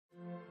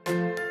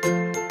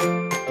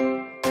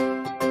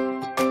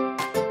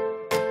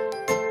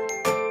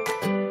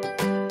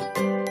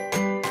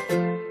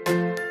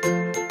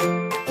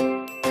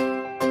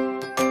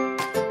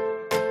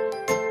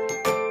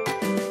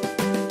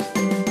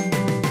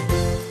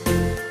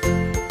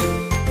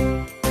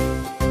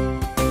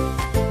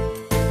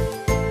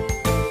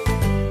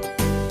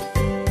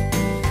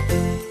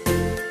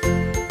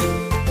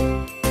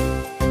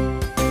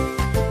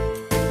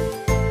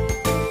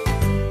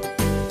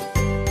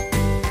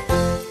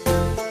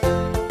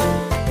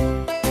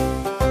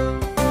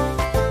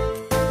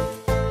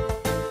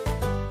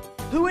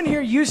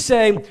you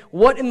say,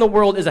 what in the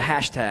world is a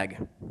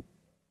hashtag?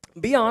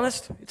 Be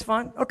honest. It's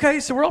fine. Okay,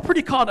 so we're all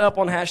pretty caught up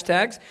on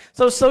hashtags.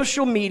 So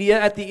social media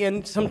at the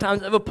end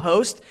sometimes of a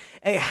post,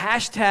 a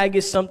hashtag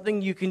is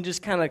something you can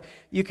just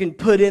you can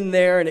put in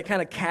there and it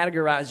kind of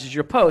categorizes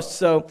your post.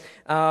 So,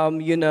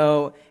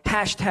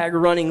 hashtag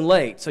running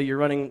late. So you're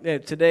running,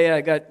 today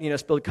I got,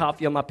 spilled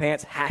coffee on my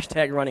pants,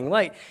 hashtag running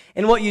late.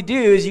 And what you do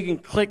is you can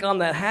click on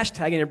that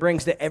hashtag and it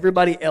brings to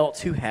everybody else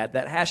who had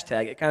that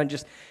hashtag. It kind of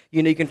just,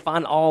 you can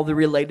find all the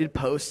related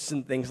posts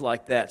and things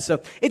like that.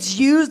 So it's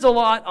used a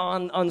lot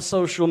on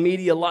social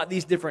media, a lot of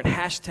these different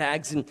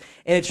hashtags, and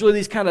it's really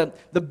these kind of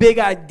the big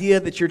idea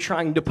that you're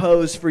trying to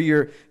pose for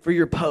your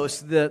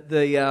post,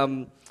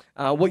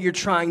 what you're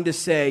trying to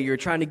say. You're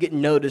trying to get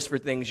noticed for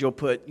things. You'll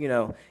put,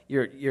 your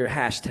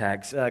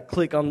hashtags.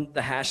 Click on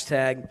the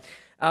hashtag.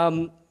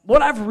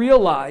 What I've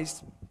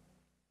realized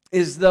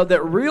is, though,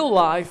 that real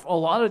life a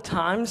lot of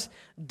times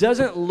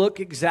doesn't look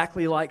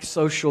exactly like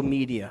social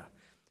media.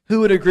 Who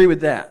would agree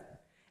with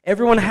that?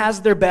 Everyone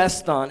has their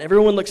best on.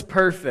 Everyone looks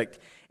perfect.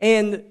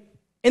 And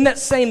in that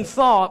same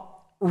thought,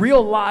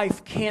 real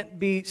life can't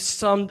be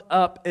summed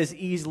up as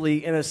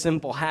easily in a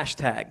simple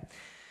hashtag.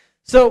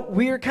 So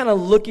we're kind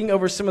of looking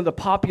over some of the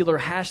popular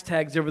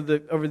hashtags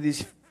over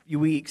these few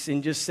weeks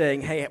and just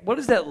saying, hey, what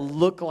does that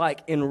look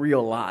like in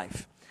real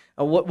life?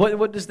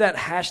 What does that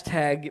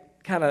hashtag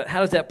how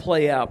does that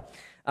play out?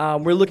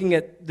 We're looking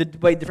at the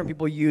way different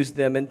people use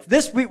them. And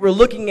this week we're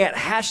looking at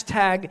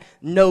hashtag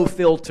no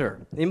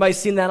filter. Anybody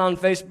seen that on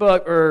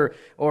Facebook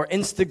or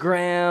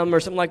Instagram or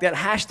something like that?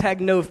 Hashtag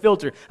no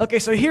filter. Okay,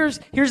 so here's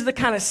the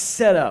kind of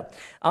setup.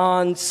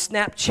 On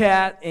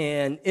Snapchat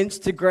and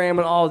Instagram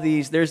and all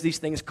these, there's these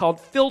things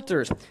called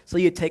filters. So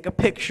you take a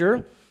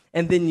picture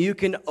and then you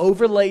can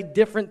overlay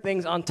different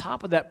things on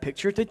top of that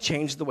picture to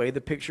change the way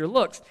the picture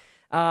looks.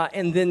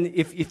 And then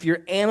if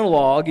you're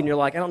analog and you're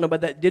like, I don't know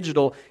about that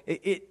digital,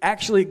 it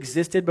actually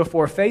existed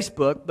before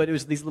Facebook, but it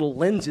was these little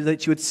lenses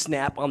that you would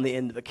snap on the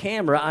end of the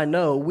camera. I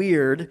know,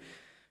 weird,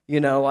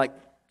 like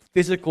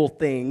physical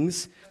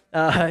things,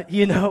 but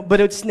it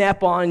would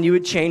snap on and you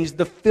would change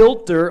the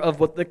filter of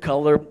what the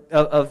color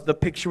of the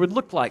picture would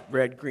look like,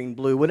 red, green,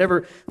 blue,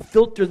 whatever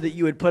filter that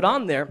you would put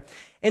on there.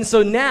 And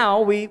so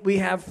now we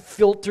have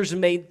filters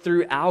made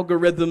through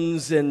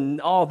algorithms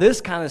and all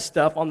this kind of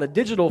stuff on the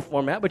digital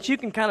format, but you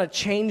can kind of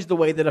change the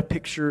way that a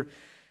picture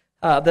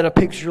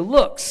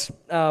looks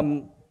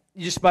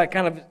just by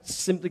kind of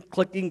simply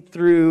clicking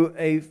through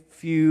a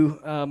few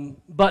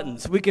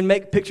buttons. We can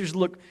make pictures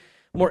look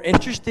more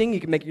interesting. You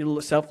can make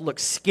yourself look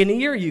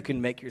skinnier. You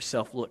can make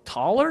yourself look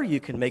taller.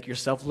 You can make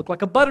yourself look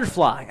like a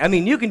butterfly. I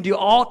mean, you can do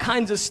all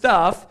kinds of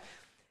stuff.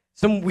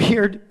 Some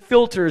weird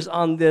filters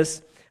on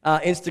this.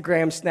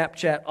 Instagram,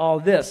 Snapchat, all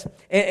this.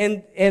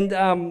 And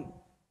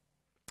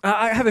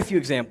I have a few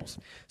examples.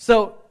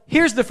 So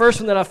here's the first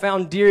one that I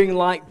found during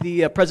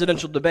the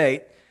presidential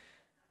debate.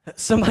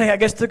 Somebody, I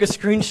guess, took a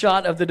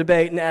screenshot of the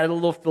debate and added a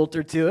little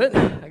filter to it,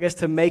 I guess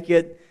to make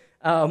it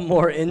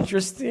more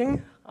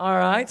interesting. All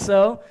right,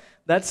 so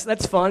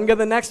that's fun. Go to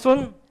the next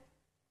one.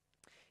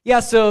 Yeah,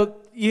 so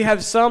you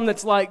have some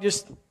that's like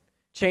just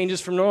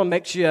changes from normal,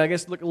 makes you, I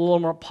guess, look a little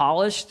more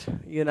polished,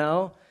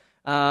 Go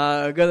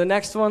to the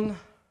next one.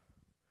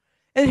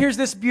 And here's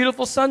this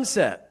beautiful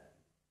sunset,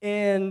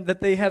 and that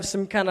they have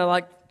some kind of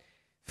like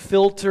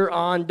filter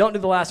on. Don't do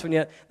the last one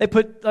yet. They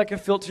put like a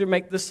filter to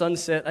make the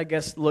sunset, I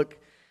guess, look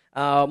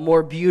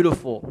more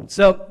beautiful.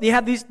 So you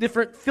have these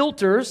different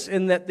filters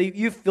in that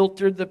you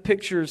filtered the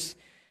pictures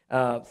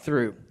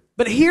through.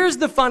 But here's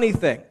the funny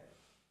thing.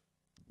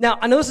 Now,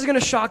 I know this is going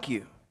to shock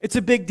you. It's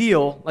a big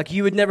deal, like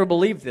you would never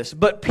believe this,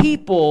 but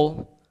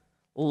people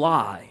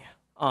lie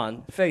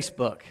on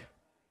Facebook.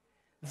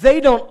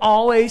 They don't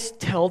always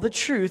tell the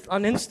truth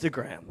on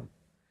Instagram.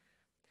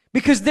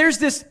 Because there's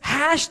this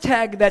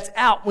hashtag that's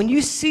out. When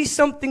you see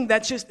something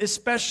that's just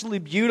especially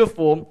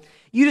beautiful,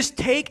 you just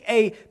take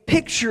a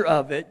picture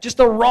of it,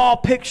 just a raw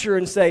picture,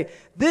 and say,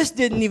 this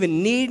didn't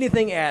even need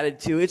anything added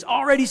to. It's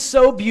already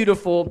so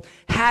beautiful.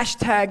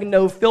 Hashtag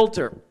no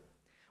filter.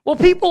 Well,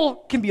 people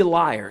can be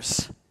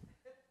liars.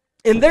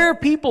 And there are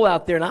people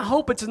out there, and I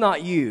hope it's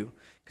not you,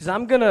 because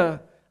I'm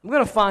gonna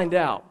find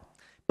out.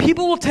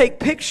 People will take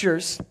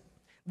pictures.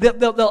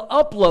 They'll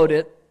upload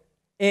it,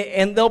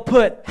 and they'll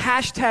put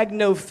hashtag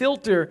no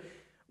filter,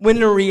 when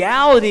in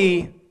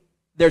reality,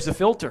 there's a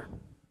filter.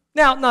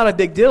 Now, not a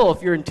big deal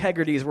if your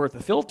integrity is worth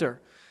a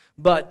filter,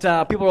 but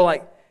people are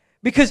like,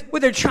 because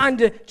when they're trying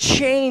to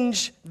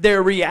change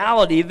their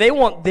reality, they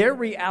want their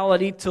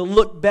reality to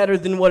look better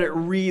than what it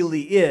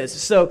really is.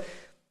 So,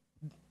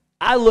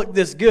 I look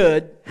this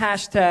good,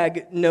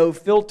 hashtag no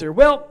filter.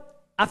 Well,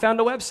 I found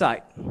a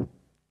website,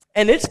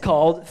 and it's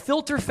called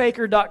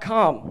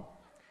filterfaker.com.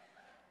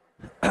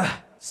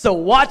 So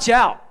watch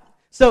out.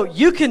 So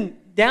you can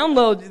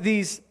download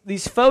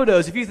these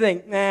photos if you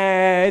think,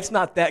 nah, it's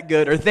not that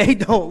good, or they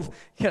don't,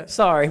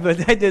 sorry, but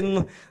they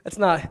didn't,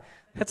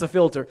 that's a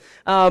filter.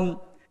 And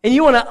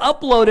you want to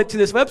upload it to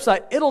this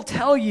website, it'll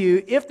tell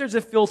you if there's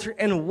a filter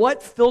and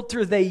what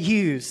filter they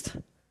used.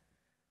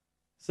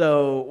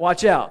 So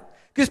watch out.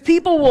 Because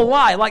people will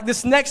lie. Like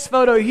this next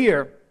photo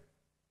here,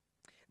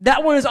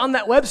 that one is on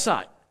that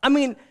website. I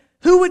mean,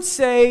 who would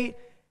say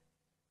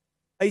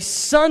a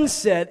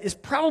sunset is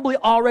probably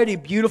already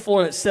beautiful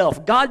in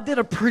itself? God did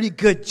a pretty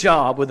good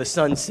job with a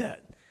sunset.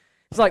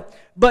 It's like,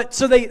 but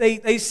so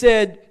they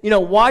said,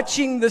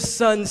 watching the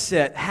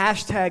sunset,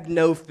 hashtag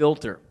no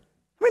filter.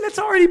 I mean, that's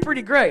already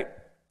pretty great.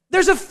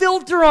 There's a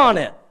filter on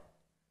it.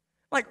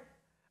 Like,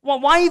 well,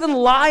 why even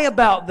lie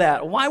about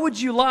that? Why would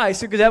you lie?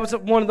 Because that was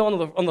one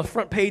on the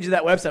front page of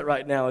that website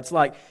right now. It's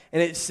like,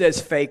 and it says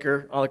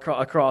faker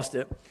across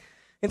it.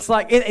 It's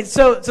like, and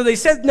so they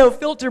said no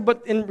filter,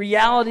 but in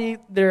reality,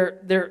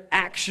 there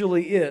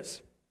actually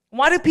is.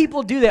 Why do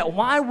people do that?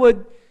 Why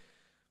would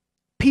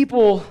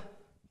people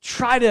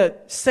try to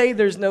say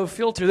there's no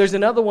filter? There's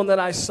another one that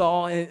I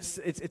saw, and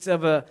it's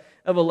of a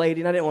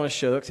lady, and I didn't want to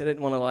show it because I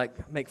didn't want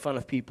to make fun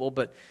of people,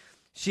 but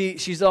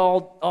she's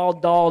all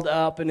dolled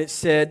up, and it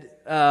said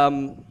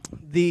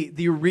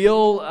the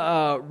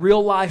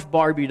real life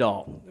Barbie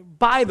doll.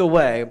 By the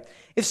way,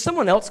 if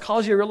someone else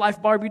calls you a real life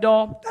Barbie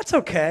doll, that's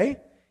okay.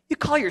 You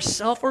call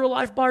yourself a real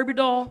life Barbie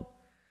doll?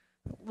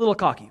 A little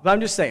cocky, but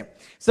I'm just saying.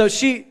 So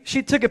she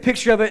took a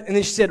picture of it, and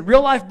then she said,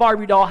 real life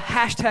Barbie doll,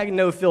 hashtag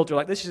no filter.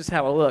 Like, let's just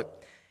have a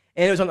look.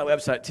 And it was on that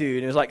website too,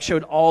 and it was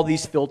showed all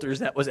these filters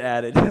that was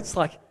added. It's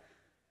like,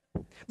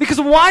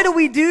 because why do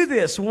we do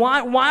this?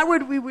 Why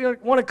would we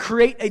want to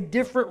create a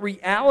different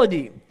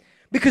reality?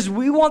 Because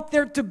we want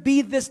there to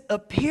be this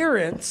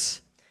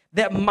appearance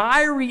that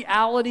my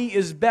reality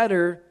is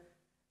better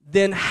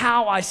than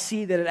how I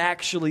see that it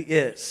actually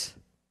is.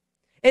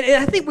 And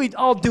I think we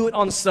all do it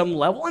on some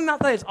level. And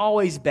not that it's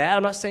always bad.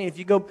 I'm not saying if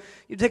you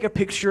take a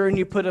picture and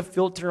you put a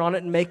filter on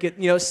it and make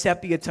it,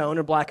 sepia tone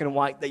or black and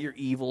white, that you're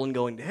evil and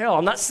going to hell.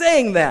 I'm not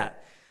saying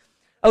that.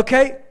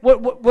 Okay?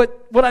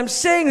 What I'm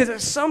saying is that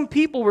some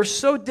people were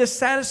so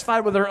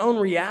dissatisfied with their own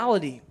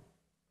reality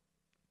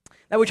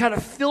that we try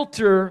to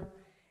filter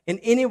in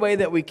any way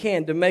that we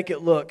can to make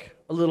it look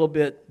a little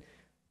bit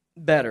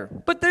better.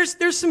 But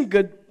there's some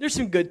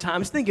good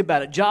times. Think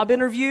about it. Job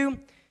interview.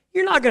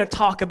 You're not going to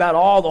talk about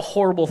all the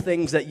horrible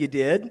things that you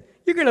did.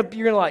 You're going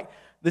to like,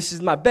 this is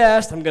my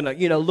best. I'm going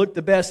to, look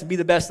the best and be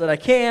the best that I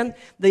can.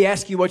 They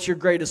ask you what's your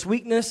greatest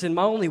weakness, and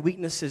my only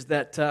weakness is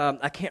that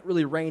I can't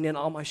really rein in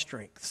all my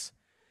strengths.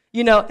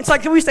 It's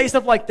like, can we say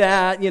stuff like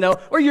that,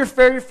 or your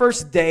very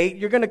first date,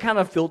 you're going to kind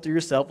of filter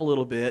yourself a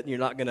little bit, and you're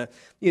not going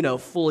to,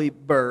 fully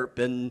burp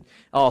and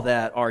all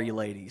that, are you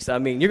ladies? I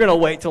mean, you're going to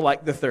wait till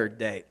the third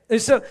date.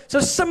 And so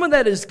some of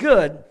that is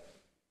good,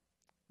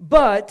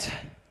 but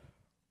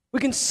we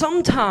can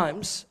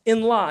sometimes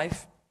in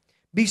life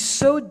be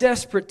so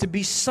desperate to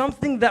be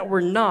something that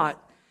we're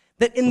not,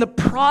 that in the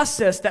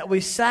process that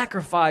we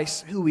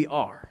sacrifice who we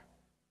are.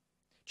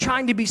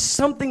 Trying to be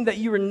something that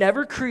you were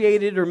never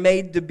created or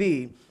made to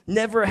be,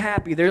 never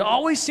happy. There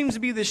always seems to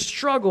be this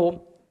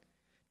struggle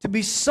to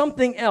be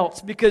something else,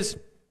 because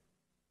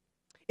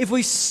if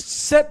we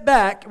step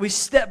back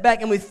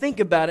and we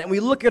think about it and we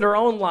look at our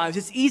own lives,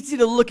 it's easy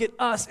to look at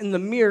us in the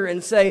mirror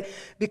and say,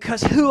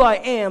 because who I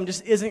am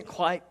just isn't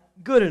quite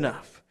good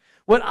enough.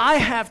 What I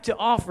have to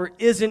offer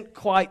isn't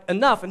quite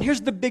enough. And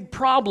here's the big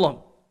problem.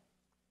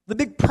 The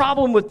big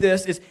problem with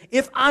this is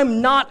if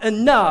I'm not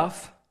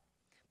enough,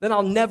 then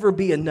I'll never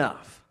be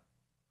enough.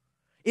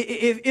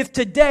 If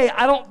today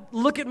I don't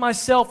look at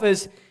myself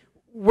as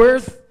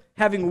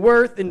having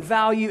worth and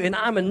value, and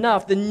I'm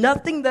enough, then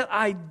nothing that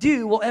I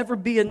do will ever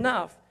be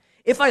enough.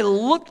 If I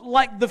looked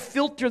like the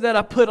filter that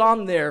I put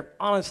on there,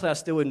 honestly, I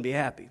still wouldn't be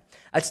happy.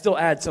 I'd still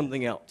add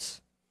something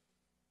else.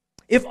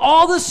 If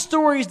all the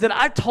stories that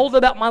I told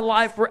about my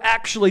life were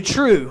actually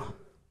true,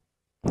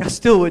 I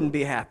still wouldn't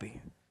be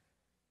happy.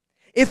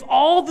 If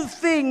all the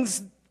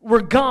things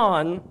were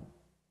gone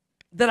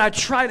that I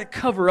try to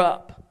cover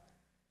up,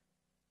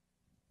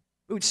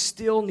 we would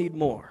still need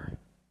more.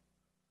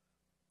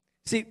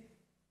 See,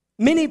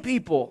 many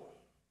people,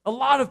 a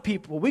lot of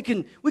people, we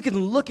can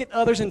look at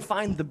others and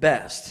find the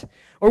best.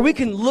 Or we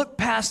can look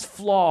past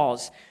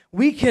flaws.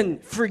 We can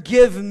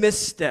forgive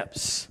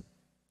missteps.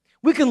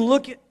 We can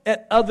look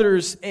at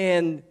others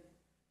and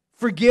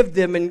forgive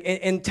them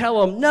and tell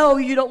them, no,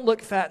 you don't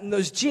look fat in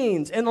those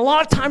jeans. And a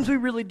lot of times we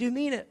really do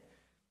mean it.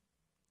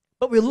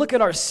 But we look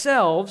at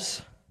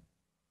ourselves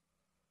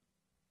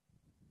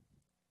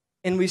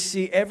and we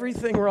see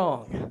everything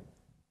wrong.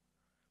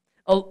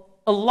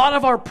 A lot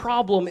of our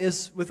problem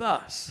is with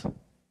us.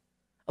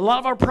 A lot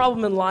of our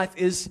problem in life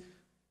is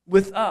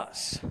with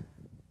us.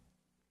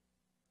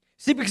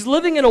 See, because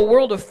living in a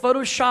world of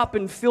Photoshop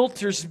and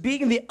filters,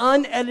 being the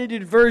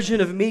unedited version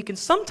of me can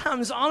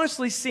sometimes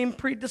honestly seem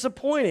pretty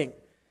disappointing.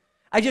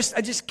 I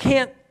just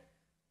can't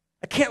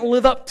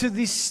live up to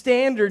these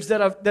standards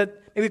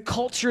that maybe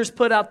culture has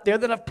put out there,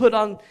 that I've put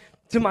on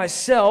to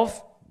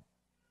myself.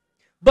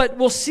 But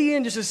we'll see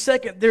in just a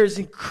second, there's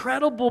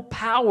incredible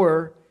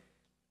power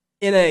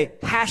in a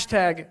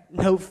hashtag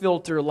no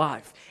filter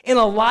life. In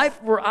a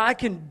life where I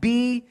can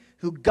be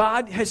who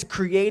God has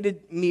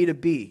created me to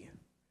be.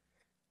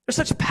 There's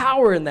such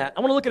power in that.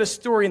 I want to look at a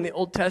story in the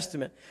Old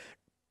Testament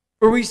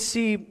where we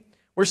see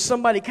where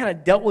somebody kind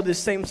of dealt with the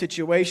same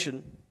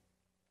situation,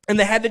 and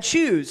they had to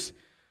choose.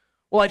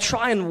 Will I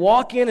try and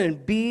walk in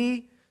and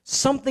be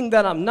something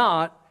that I'm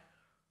not,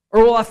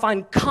 or will I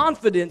find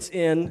confidence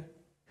in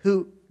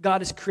who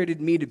God has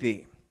created me to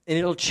be? And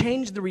it'll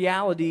change the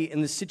reality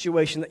and the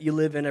situation that you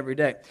live in every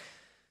day.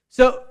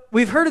 So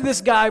we've heard of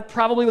this guy,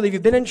 probably, whether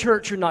you've been in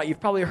church or not,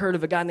 you've probably heard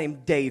of a guy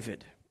named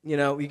David. You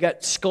know, you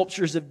got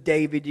sculptures of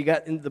David. You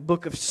got in the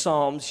book of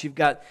Psalms, you've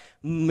got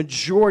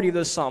majority of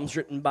those Psalms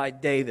written by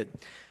David.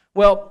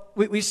 Well,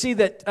 we see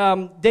that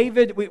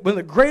David, one of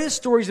the greatest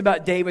stories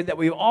about David that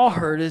we've all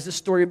heard is the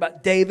story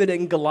about David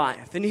and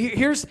Goliath. And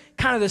here's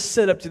kind of the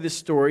setup to this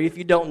story. If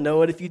you don't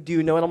know it, if you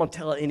do know it, I'm going to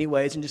tell it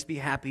anyways and just be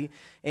happy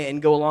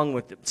and go along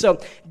with it.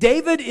 So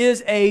David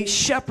is a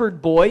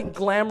shepherd boy,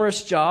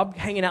 glamorous job,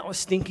 hanging out with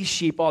stinky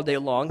sheep all day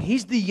long.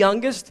 He's the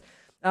youngest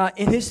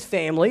in his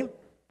family.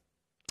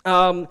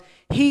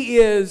 He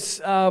is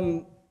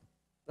the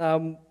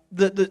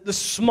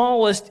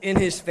smallest in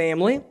his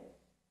family.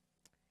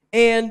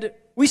 And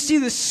we see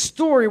this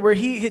story where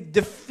he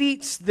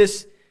defeats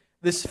this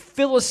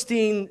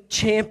Philistine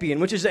champion,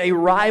 which is a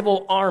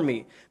rival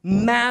army.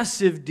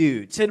 Massive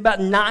dude, said about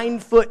 9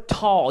 foot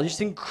tall,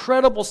 just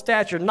incredible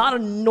stature, not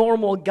a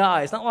normal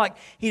guy. It's not like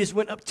he just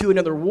went up to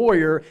another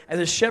warrior as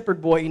a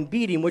shepherd boy and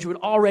beat him, which would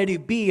already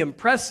be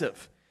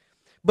impressive.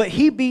 But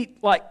he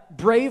beat like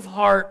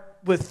Braveheart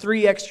with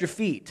 3 extra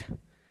feet.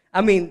 I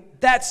mean,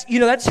 that's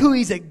who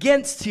he's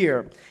against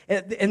here.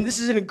 And this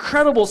is an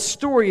incredible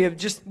story of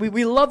just,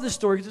 we love this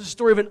story because it's a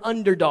story of an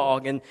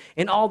underdog and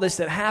all this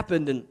that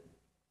happened. And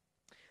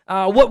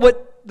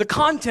what the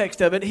context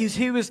of it,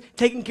 he was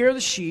taking care of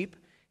the sheep.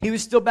 He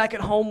was still back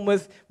at home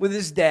with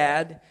his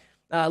dad,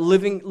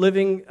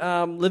 living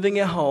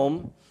at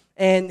home.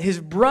 And his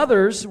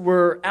brothers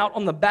were out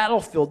on the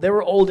battlefield. They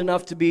were old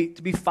enough to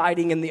be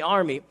fighting in the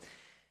army.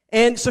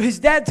 And so his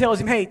dad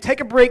tells him, hey,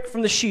 take a break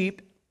from the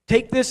sheep.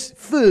 Take this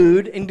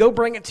food and go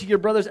bring it to your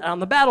brothers out on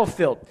the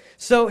battlefield.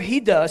 So he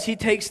does. He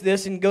takes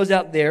this and goes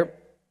out there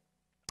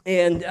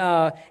and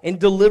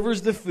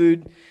delivers the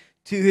food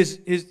to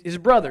his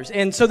brothers.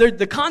 And so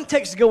the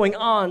context going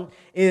on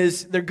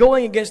is they're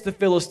going against the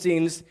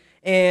Philistines,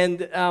 and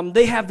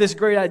they have this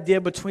great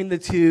idea between the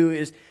two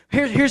is,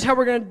 here's how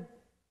we're going to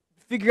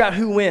figure out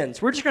who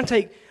wins. We're just going to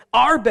take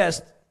our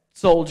best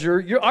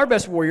soldier, our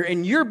best warrior,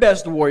 and your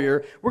best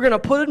warrior. We're going to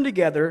put them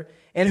together,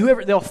 and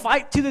they'll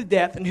fight to the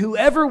death, and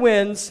whoever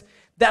wins,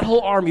 that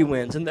whole army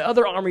wins, and the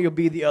other army will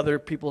be the other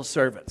people's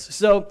servants.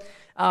 So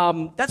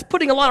that's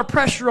putting a lot of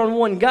pressure on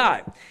one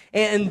guy.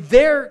 And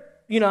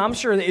I'm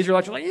sure the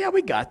Israelites are like, yeah,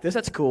 we got this,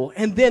 that's cool.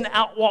 And then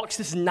out walks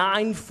this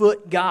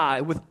 9-foot guy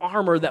with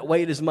armor that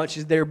weighed as much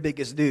as their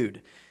biggest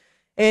dude.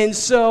 And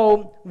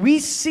so we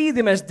see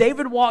them as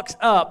David walks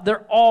up,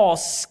 they're all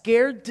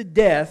scared to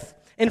death,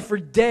 and for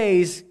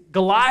days,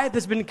 Goliath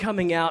has been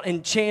coming out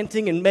and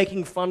chanting and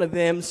making fun of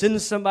them, sending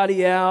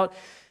somebody out,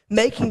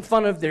 making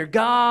fun of their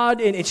God,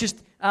 and it's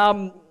just,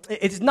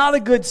 it's not a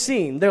good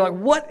scene. They're like,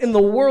 what in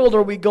the world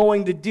are we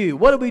going to do?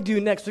 What do we do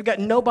next? We've got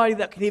nobody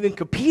that can even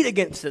compete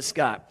against this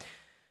guy.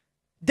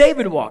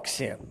 David walks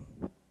in,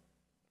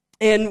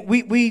 and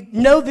we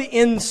know the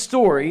end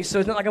story, so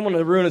it's not like I'm going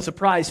to ruin a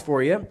surprise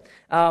for you.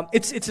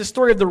 It's a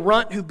story of the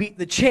runt who beat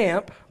the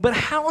champ, but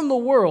how in the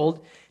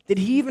world did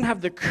he even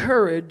have the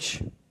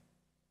courage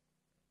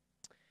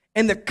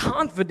and the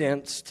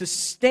confidence to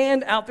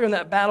stand out there in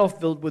that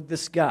battlefield with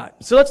this guy?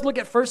 So let's look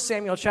at 1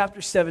 Samuel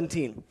chapter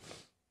 17.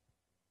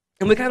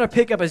 And we kind of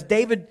pick up as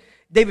David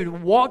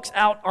walks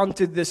out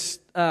onto this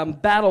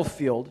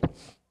battlefield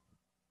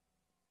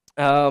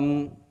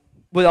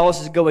with all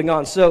this is going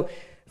on. So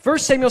 1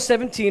 Samuel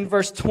 17,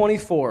 verse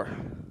 24.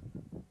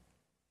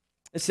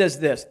 It says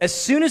this: as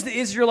soon as the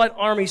Israelite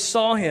army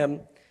saw him,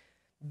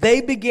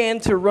 they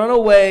began to run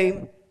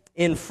away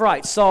in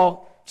fright.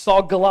 Saw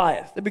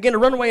Goliath. They began to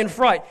run away in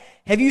fright.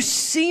 Have you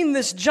seen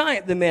this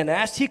giant? The man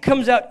asked. He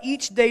comes out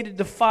each day to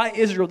defy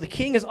Israel. The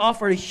king has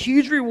offered a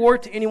huge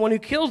reward to anyone who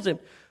kills him.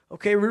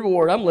 Okay,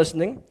 reward, I'm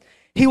listening.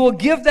 He will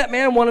give that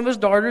man one of his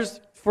daughters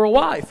for a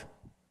wife.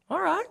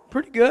 All right,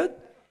 pretty good.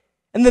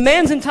 And the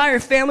man's entire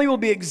family will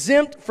be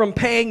exempt from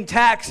paying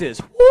taxes.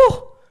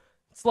 Woo!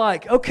 It's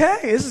like, okay,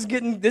 this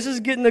is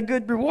getting a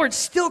good reward.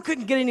 Still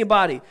couldn't get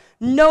anybody.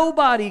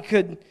 Nobody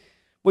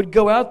would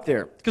go out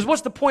there. Because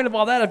what's the point of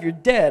all that if you're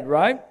dead,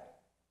 right?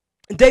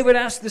 David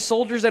asked the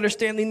soldiers that are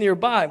standing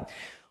nearby,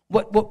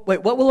 what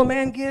will a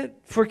man get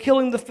for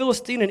killing the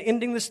Philistine and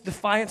ending this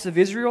defiance of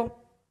Israel?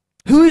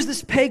 Who is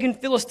this pagan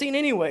Philistine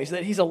anyways,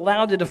 that he's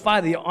allowed to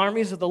defy the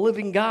armies of the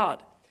living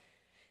God?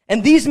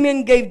 And these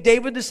men gave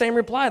David the same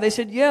reply. They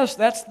said, yes,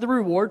 that's the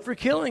reward for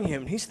killing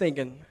him. He's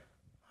thinking,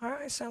 all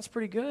right, sounds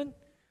pretty good.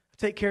 I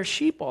take care of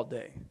sheep all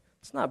day.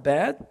 It's not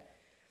bad.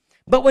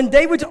 But when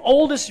David's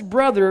oldest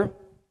brother,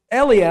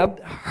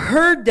 Eliab,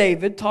 heard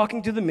David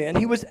talking to the men,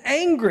 he was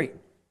angry. He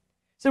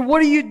said,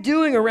 what are you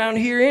doing around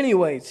here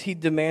anyways? He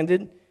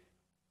demanded.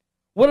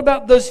 What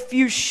about those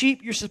few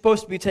sheep you're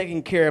supposed to be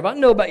taking care of? I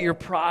know about your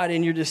pride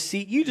and your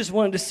deceit. You just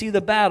wanted to see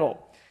the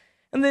battle.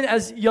 And then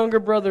as younger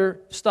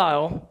brother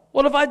style,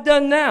 what have I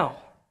done now?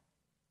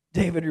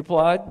 David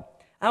replied.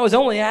 I was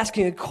only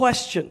asking a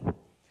question.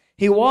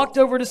 He walked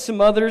over to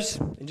some others,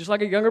 and just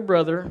like a younger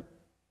brother,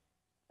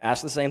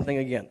 asked the same thing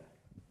again,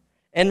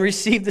 and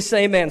received the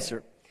same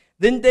answer.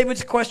 Then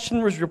David's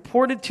question was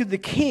reported to the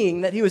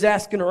king that he was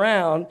asking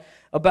around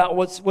about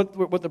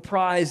what the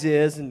prize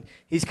is, and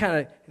this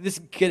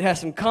kid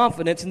has some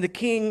confidence, and the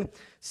king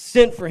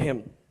sent for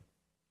him.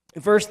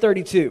 In verse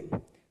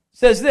 32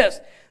 says this,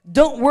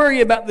 don't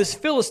worry about this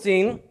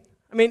Philistine.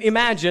 I mean,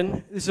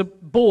 imagine, there's a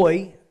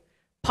boy,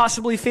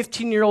 possibly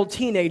 15-year-old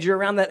teenager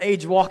around that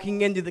age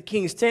walking into the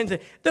king's tent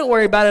and say, don't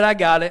worry about it, I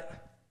got it.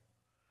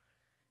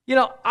 You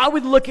know, I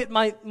would look at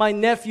my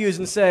nephews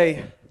and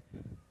say,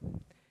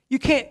 you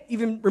can't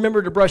even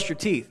remember to brush your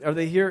teeth. Are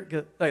they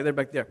here? They're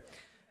back there.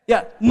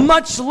 Yeah,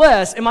 much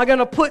less am I going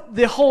to put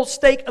the whole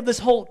stake of this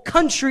whole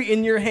country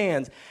in your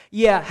hands.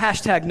 Yeah,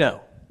 hashtag no.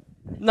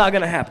 Not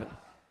going to happen.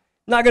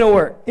 Not going to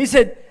work. He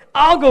said,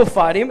 I'll go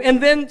fight him.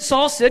 And then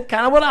Saul said,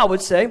 kind of what I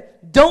would say,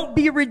 don't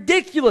be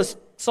ridiculous,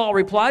 Saul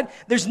replied.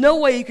 There's no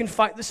way you can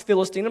fight this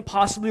Philistine and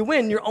possibly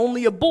win. You're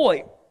only a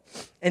boy.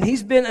 And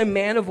he's been a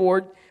man of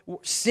war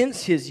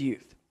since his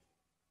youth.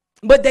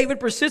 But David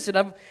persisted.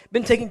 I've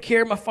been taking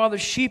care of my father's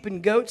sheep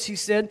and goats, he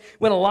said.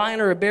 When a lion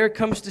or a bear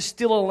comes to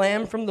steal a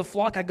lamb from the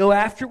flock, I go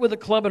after it with a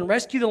club and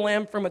rescue the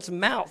lamb from its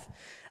mouth.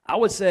 I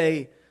would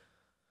say,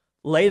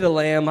 lay the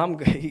lamb,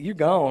 you're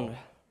gone.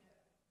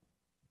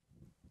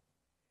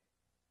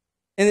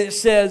 And it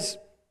says,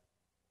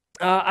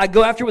 I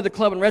go after it with a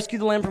club and rescue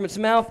the lamb from its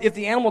mouth. If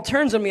the animal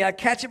turns on me, I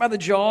catch it by the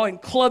jaw and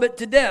club it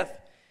to death.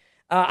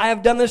 I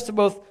have done this to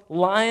both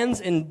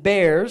lions and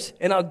bears,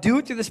 and I'll do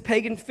it to this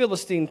pagan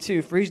Philistine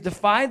too, for he's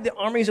defied the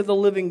armies of the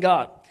living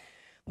God.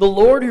 The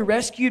Lord who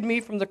rescued me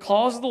from the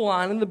claws of the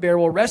lion and the bear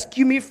will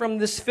rescue me from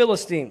this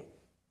Philistine.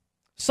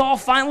 Saul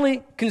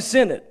finally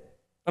consented.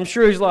 I'm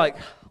sure he's like,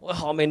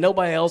 well, I mean,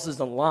 nobody else is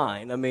in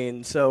line. I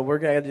mean, so we're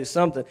going to do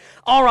something.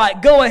 All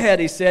right, go ahead,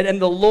 he said, and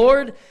the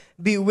Lord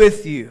be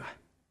with you.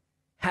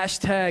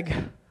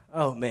 Hashtag,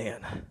 oh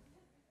man.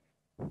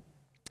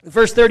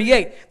 Verse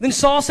 38,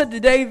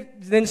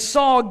 then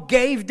Saul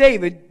gave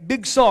David,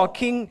 big Saul,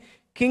 King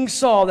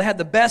Saul, that had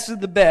the best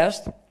of the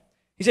best.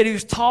 He said he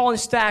was tall in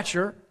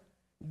stature,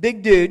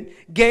 big dude,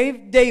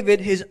 gave David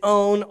his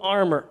own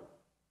armor.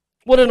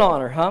 What an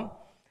honor, huh?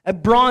 A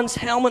bronze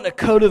helmet, a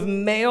coat of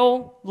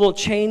mail, little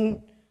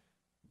chain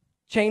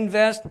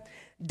vest.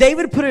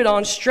 David put it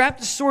on, strapped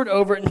the sword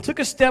over it, and took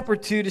a step or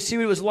two to see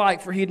what it was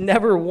like, for he had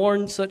never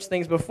worn such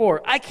things before.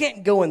 I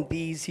can't go in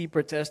these, he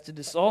protested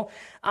to Saul.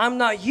 I'm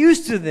not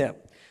used to them.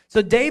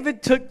 So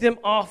David took them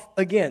off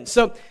again.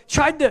 So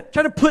tried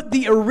to put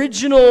the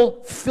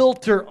original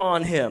filter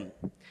on him.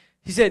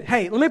 He said,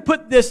 hey, let me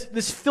put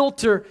this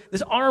filter,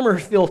 this armor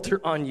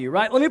filter on you,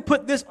 right? Let me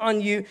put this on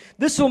you.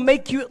 This will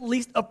make you at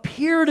least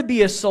appear to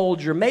be a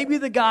soldier. Maybe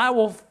the guy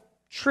will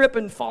trip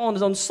and fall on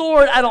his own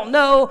sword. I don't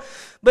know.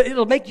 But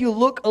it'll make you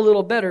look a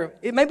little better.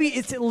 Maybe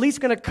it's at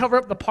least going to cover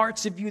up the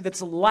parts of you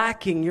that's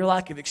lacking, your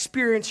lack of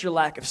experience, your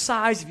lack of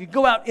size. If you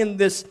go out in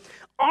this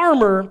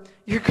armor,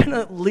 you're going to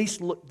at least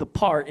look the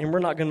part, and we're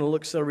not going to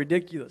look so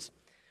ridiculous.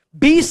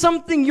 Be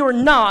something you're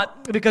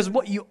not, because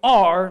what you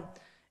are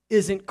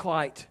isn't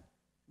quite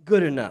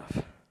good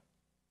enough.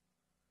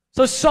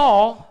 So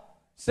Saul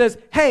says,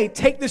 hey,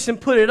 take this and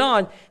put it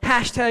on.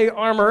 Hashtag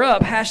armor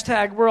up.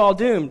 Hashtag we're all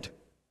doomed.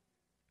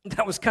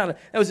 That was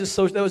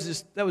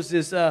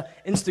his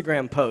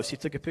Instagram post. He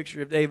took a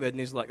picture of David, and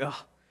he's like, oh.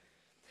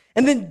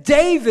 And then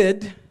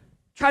David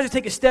tries to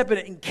take a step in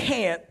it and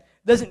can't.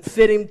 Doesn't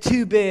fit him,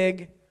 too big.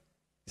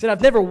 He said,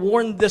 I've never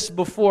worn this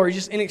before. He's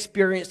just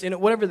inexperienced in it,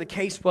 whatever the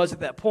case was at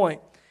that point.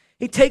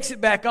 He takes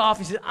it back off.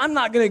 He said, I'm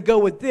not going to go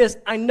with this.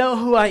 I know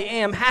who I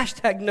am.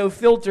 Hashtag no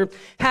filter.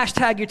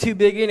 Hashtag you're too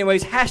big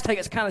anyways. Hashtag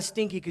it's kind of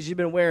stinky because you've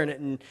been wearing it,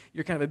 and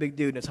you're kind of a big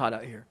dude, and it's hot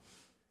out here.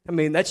 I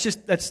mean,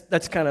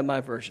 that's kind of my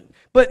version.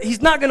 But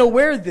he's not going to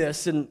wear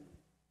this. And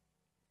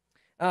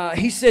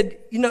he said,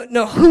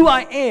 no, who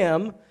I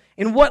am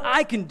and what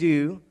I can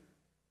do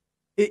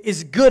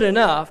is good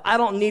enough. I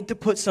don't need to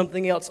put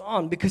something else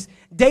on. Because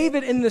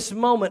David in this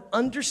moment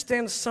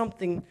understands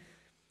something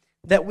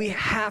that we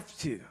have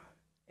to.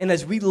 And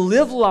as we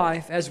live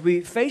life, as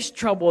we face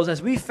troubles,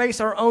 as we face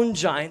our own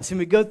giants and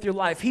we go through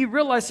life, he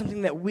realized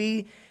something that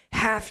we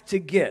have to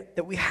get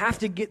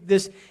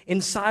this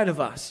inside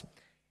of us.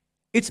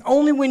 It's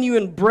only when you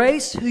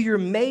embrace who you're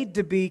made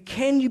to be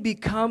can you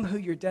become who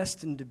you're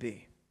destined to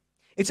be.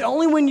 It's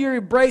only when you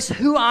embrace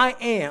who I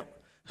am,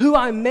 who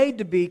I'm made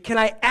to be, can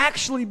I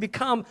actually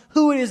become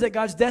who it is that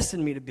God's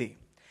destined me to be.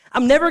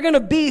 I'm never going to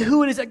be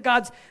who it is that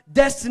God's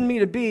destined me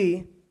to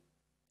be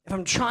if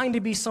I'm trying to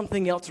be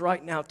something else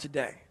right now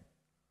today.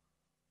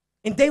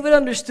 And David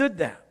understood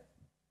that.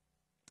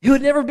 He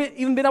would never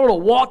even been able to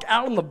walk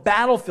out on the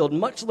battlefield,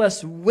 much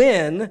less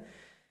win,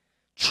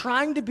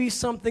 trying to be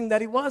something that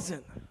he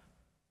wasn't.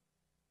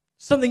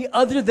 Something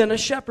other than a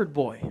shepherd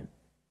boy.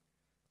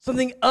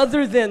 Something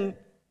other than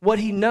what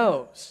he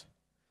knows.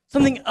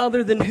 Something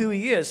other than who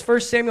he is.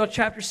 1 Samuel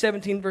chapter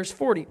 17, verse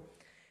 40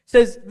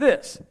 says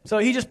this. So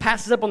he just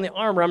passes up on the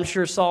armor. I'm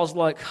sure Saul's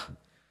like,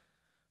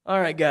 All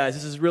right, guys,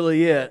 this is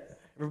really it.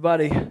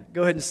 Everybody,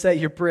 go ahead and say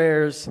your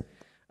prayers.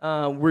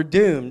 We're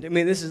doomed. I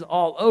mean, this is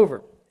all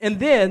over. And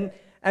then,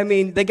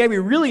 they got me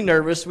really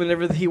nervous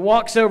whenever he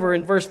walks over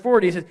in verse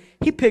 40. He says,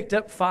 he picked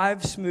up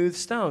 5 smooth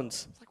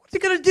stones. What's he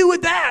going to do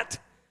with that?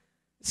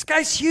 This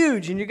guy's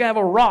huge, and you're going to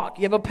have a rock.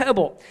 You have a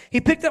pebble.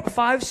 He picked up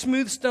 5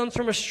 smooth stones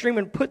from a stream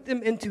and put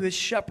them into his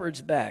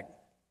shepherd's bag.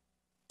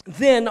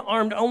 Then,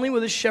 armed only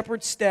with a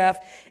shepherd's staff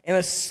and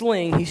a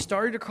sling, he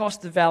started across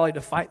the valley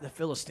to fight the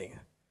Philistine.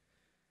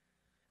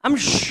 I'm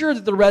sure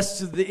that the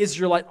rest of the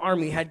Israelite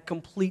army had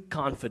complete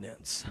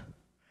confidence.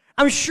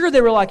 I'm sure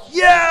they were like,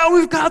 yeah,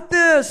 we've got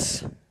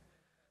this.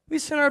 We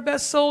sent our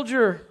best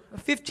soldier, a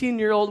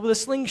 15-year-old with a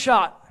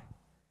slingshot.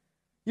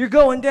 You're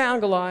going down,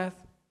 Goliath.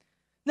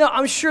 Now,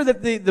 I'm sure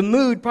that the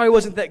mood probably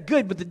wasn't that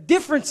good, but the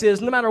difference is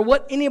no matter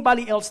what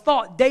anybody else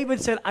thought, David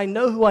said, I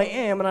know who I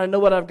am and I know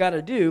what I've got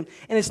to do,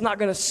 and it's not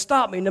going to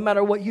stop me no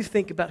matter what you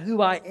think about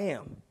who I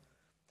am.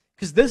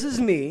 Because this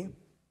is me,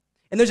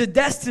 and there's a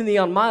destiny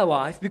on my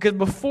life, because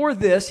before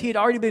this, he had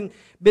already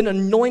been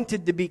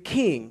anointed to be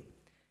king.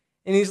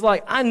 And he's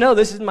like, I know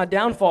this is my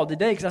downfall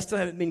today because I still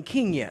haven't been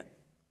king yet.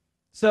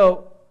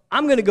 So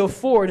I'm going to go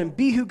forward and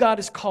be who God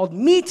has called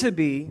me to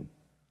be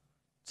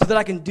so that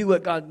I can do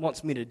what God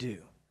wants me to do.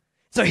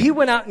 So he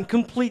went out in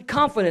complete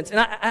confidence. And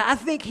I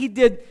think he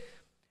did,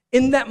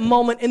 in that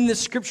moment in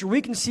this scripture,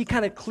 we can see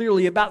kind of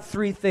clearly about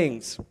 3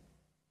 things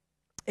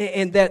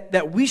and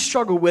that we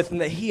struggle with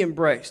and that he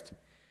embraced.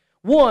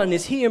 One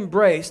is he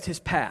embraced his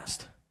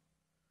past.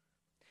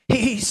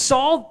 He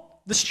saw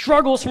the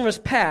struggles from his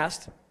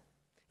past.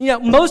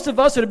 Most of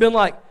us would have been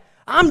like,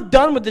 I'm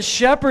done with the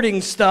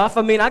shepherding stuff.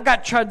 I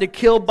got tried to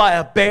kill by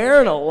a bear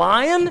and a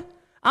lion.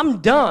 I'm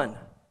done.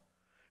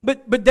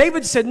 But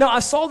David said, no, I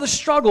saw the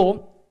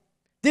struggle,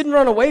 didn't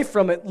run away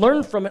from it,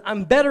 learned from it,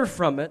 I'm better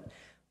from it.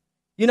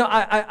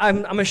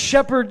 I'm a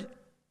shepherd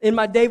in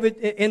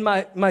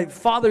my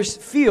father's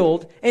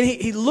field, and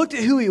he looked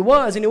at who he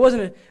was, and he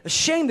wasn't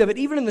ashamed of it,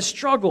 even in the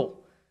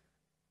struggle.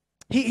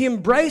 He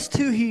embraced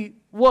who he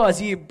was.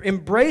 He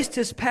embraced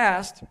his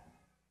past,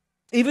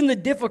 even the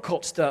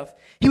difficult stuff.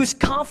 He was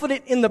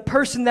confident in the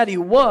person that he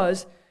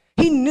was.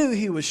 He knew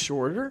he was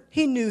shorter.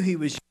 He knew he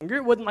was younger.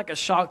 It wasn't like a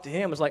shock to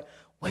him. It was like,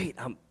 wait,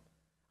 I'm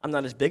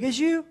not as big as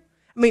you?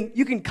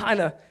 You can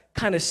kind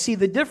of see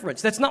the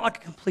difference. That's not like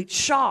a complete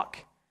shock.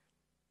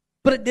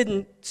 But it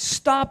didn't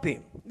stop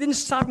him. It didn't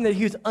stop him that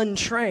he was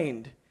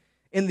untrained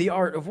in the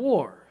art of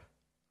war.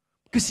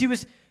 Because he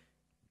was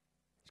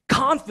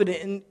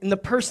confident in the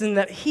person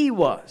that he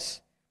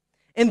was.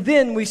 And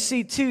then we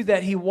see, too,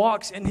 that he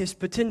walks in his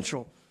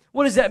potential.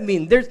 What does that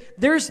mean?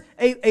 There's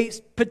a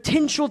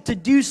potential to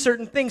do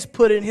certain things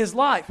put in his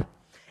life.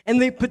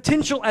 And the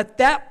potential at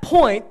that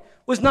point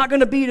was not going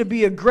to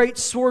be a great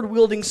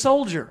sword-wielding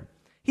soldier.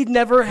 He'd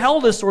never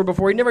held a sword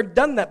before. He'd never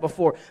done that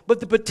before. But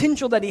the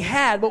potential that he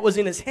had, what was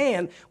in his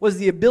hand, was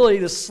the ability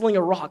to sling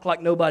a rock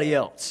like nobody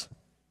else.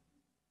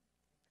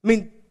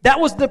 That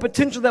was the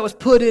potential that was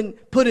put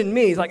in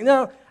me. He's like,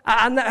 no,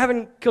 I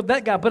haven't killed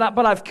that guy,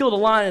 but I've killed a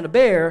lion and a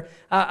bear.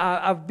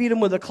 I've beat him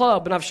with a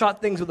club, and I've shot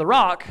things with a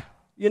rock.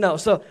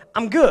 So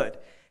I'm good.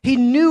 He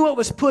knew what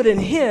was put in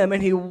him,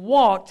 and he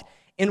walked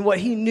in what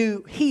he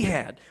knew he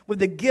had, with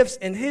the gifts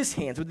in his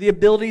hands, with the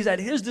abilities at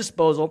his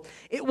disposal.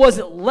 It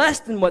wasn't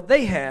less than what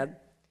they had.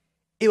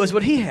 It was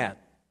what he had.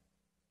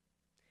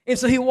 And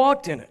so he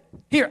walked in it.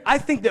 Here, I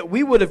think that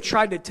we would have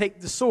tried to take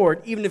the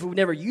sword, even if we've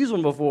never used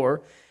one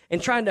before,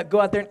 and trying to go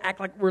out there and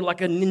act like we're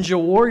like a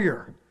ninja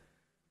warrior.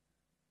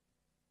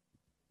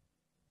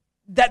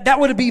 That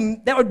would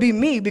be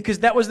me, because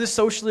that was the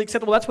socially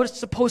acceptable. That's what it's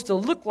supposed to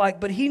look like,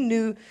 but he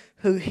knew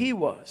who he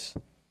was.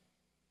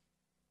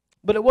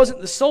 But it wasn't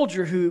the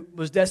soldier who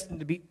was destined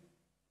to beat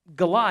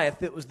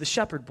Goliath, it was the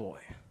shepherd boy.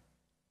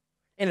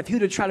 And if he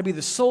would have tried to be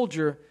the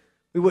soldier,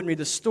 we wouldn't read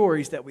the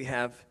stories that we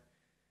have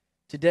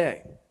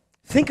today.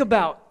 Think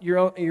about your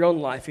own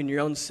life and your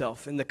own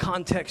self in the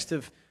context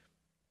of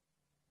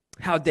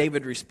how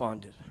David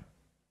responded.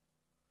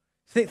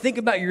 Think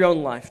about your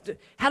own life.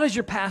 How does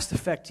your past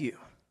affect you?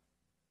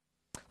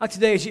 Like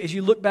today, as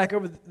you look back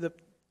over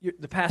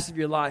the past of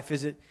your life,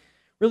 is it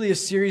really a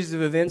series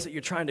of events that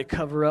you're trying to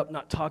cover up,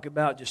 not talk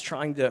about, just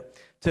trying to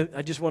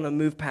I just want to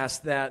move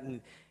past that?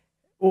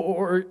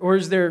 Or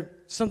is there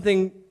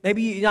something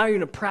maybe you're not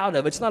even proud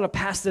of? It's not a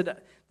past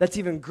that's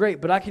even great,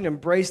 but I can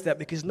embrace that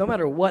because no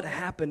matter what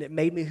happened, it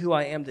made me who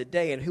I am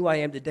today, and who I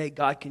am today,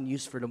 God can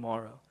use for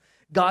tomorrow.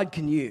 God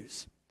can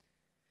use.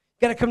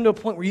 You got to come to a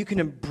point where you can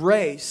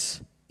embrace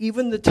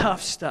even the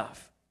tough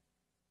stuff,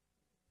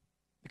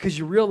 because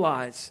you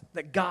realize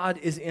that God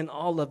is in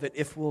all of it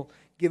if we'll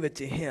give it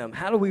to Him.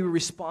 How do we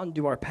respond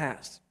to our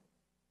past?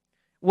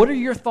 What are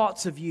your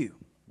thoughts of you?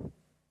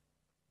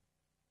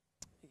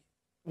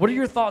 What are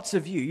your thoughts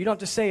of you? You don't have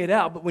to say it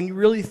out, but when you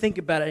really think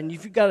about it, and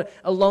if you've got it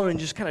alone and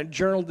just kind of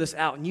journaled this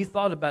out and you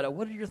thought about it,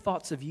 what are your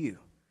thoughts of you?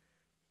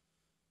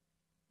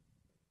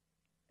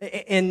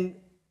 And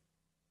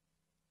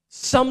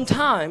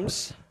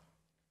sometimes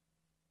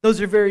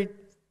those are very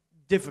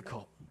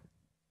difficult.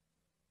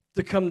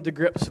 to come to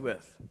grips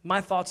with.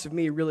 My thoughts of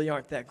me really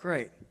aren't that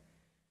great.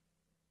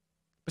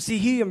 But see,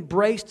 he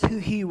embraced who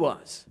he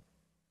was.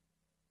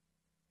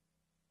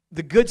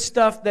 The good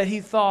stuff that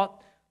he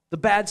thought, the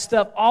bad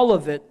stuff, all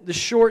of it, the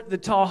short, the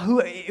tall,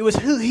 it was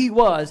who he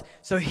was,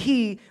 so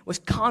he was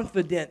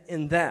confident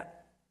in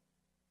that.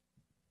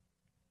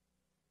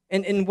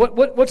 And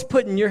what's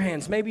put in your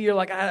hands? Maybe you're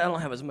like, I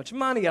don't have as much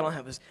money, I don't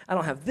have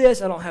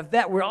this, I don't have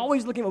that. We're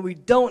always looking at what we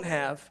don't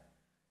have.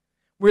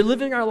 We're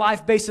living our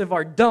life based on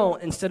our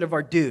don't instead of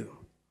our do.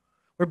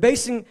 We're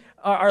basing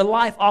our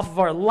life off of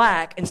our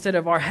lack instead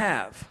of our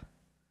have.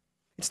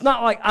 It's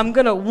not like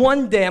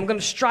one day I'm going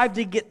to strive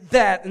to get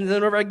that, and then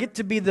whenever I get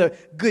to be the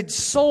good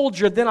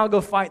soldier, then I'll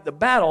go fight the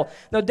battle.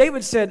 No,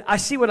 David said, I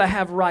see what I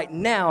have right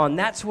now, and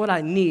that's what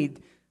I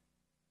need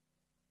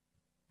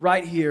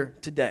right here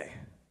today.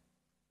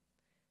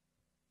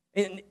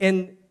 And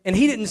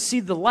he didn't see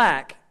the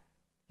lack.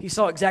 He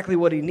saw exactly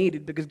what he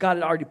needed because God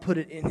had already put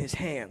it in his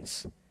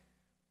hands.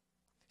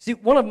 See,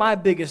 one of my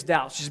biggest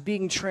doubts is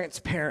being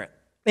transparent.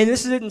 And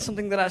this isn't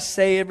something that I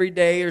say every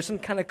day or some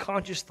kind of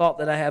conscious thought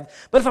that I have.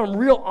 But if I'm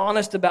real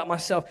honest about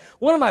myself,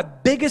 one of my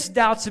biggest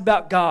doubts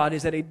about God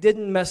is that he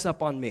didn't mess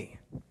up on me.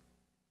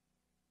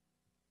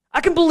 I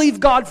can believe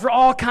God for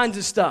all kinds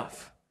of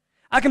stuff.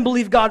 I can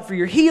believe God for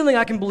your healing.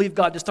 I can believe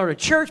God to start a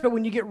church. But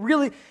when you get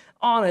really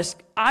honest,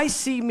 I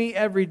see me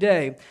every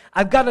day.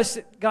 I've got to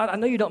say, God, I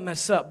know you don't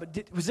mess up, but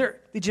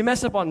did you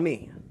mess up on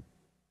me?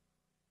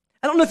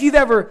 I don't know if you've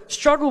ever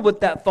struggled with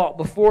that thought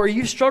before, or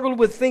you've struggled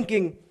with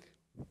thinking,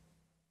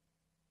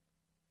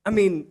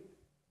 other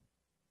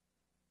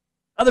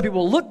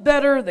people look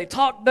better, they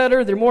talk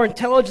better, they're more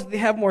intelligent, they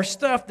have more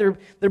stuff, they're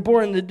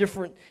born into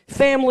different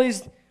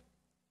families.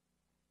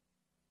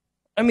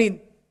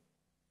 Did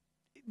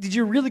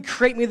you really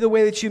create me the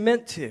way that you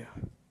meant to?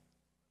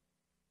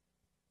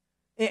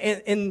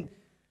 And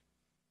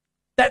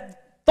that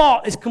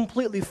thought is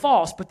completely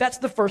false, but that's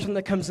the first one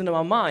that comes into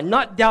my mind.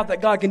 Not doubt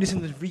that God can do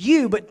something for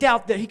you, but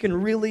doubt that he can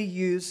really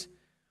use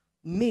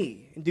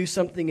me and do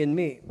something in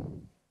me.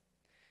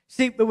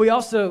 See, but we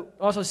also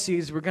see,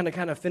 as we're going to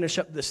kind of finish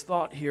up this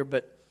thought here,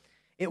 but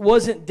it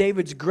wasn't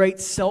David's great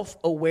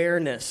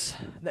self-awareness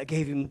that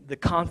gave him the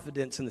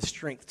confidence and the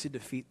strength to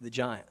defeat the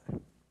giant.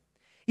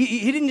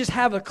 He didn't just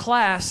have a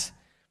class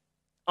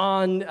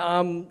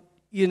on,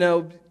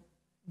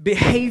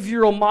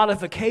 behavioral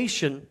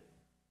modification,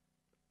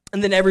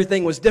 and then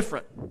everything was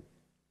different.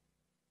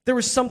 There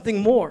was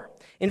something more.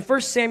 In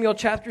 1 Samuel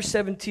chapter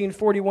 17,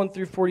 41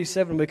 through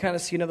 47, we kind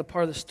of see another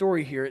part of the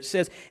story here. It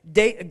says,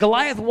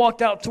 Goliath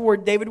walked out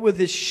toward David with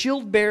his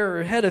shield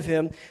bearer ahead of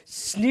him,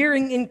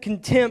 sneering in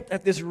contempt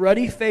at this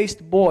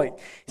ruddy-faced boy.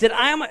 He said,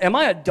 Am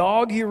I a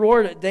dog, he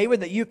roared at David,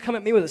 that you come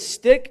at me with a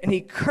stick? And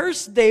he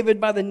cursed David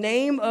by the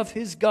name of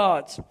his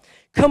gods.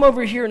 Come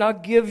over here and I'll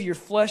give your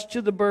flesh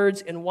to the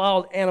birds and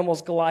wild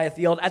animals, Goliath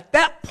yelled. At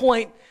that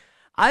point,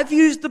 I've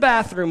used the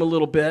bathroom a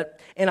little bit,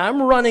 and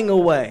I'm running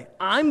away.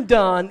 I'm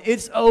done.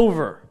 It's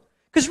over.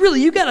 Because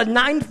really, you got a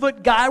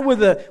 9-foot guy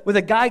with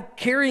a guy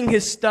carrying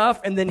his stuff,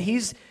 and then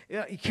he's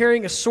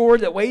carrying a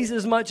sword that weighs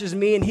as much as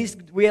me, and he's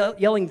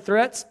yelling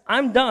threats.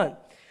 I'm done.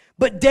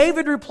 But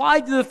David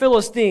replied to the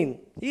Philistine.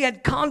 He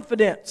had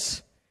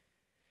confidence.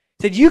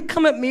 He said, you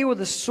come at me with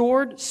a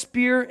sword,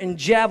 spear, and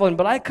javelin,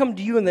 but I come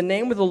to you in the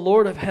name of the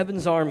Lord of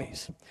heaven's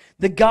armies,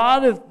 the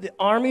God of the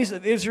armies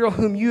of Israel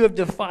whom you have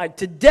defied.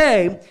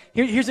 Today,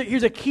 here's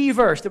a key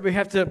verse that we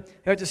have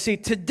to see.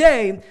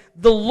 Today,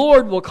 the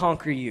Lord will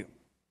conquer you,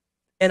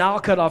 and I'll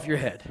cut off your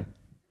head.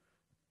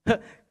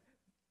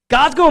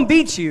 God's going to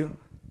beat you,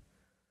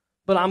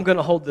 but I'm going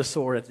to hold the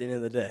sword at the end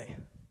of the day.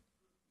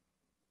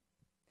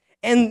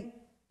 And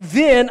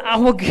then I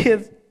will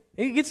give...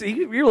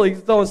 He really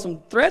throwing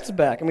some threats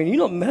back. You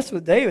don't mess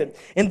with David.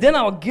 And then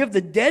I will give the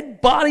dead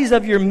bodies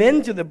of your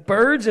men to the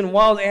birds and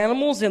wild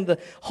animals, and the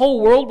whole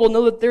world will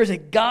know that there is a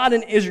God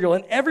in Israel.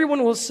 And everyone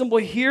who will assemble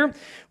here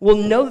will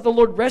know that the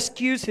Lord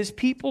rescues his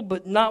people,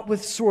 but not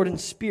with sword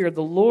and spear.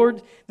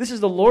 This is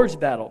the Lord's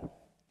battle,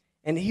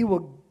 and he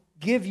will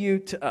give you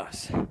to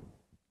us.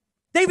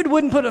 David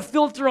wouldn't put a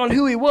filter on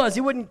who he was.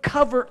 He wouldn't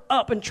cover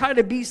up and try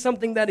to be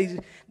something that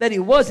he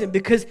wasn't,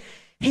 because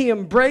he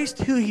embraced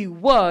who he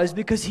was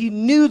because he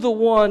knew the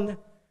one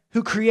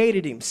who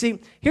created him. See,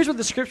 here's what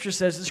the Scripture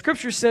says. The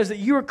Scripture says that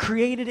you are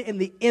created in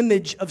the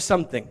image of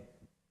something.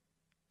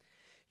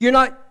 You're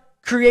not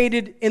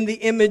created in the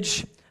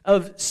image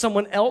of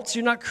someone else.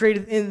 You're not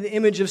created in the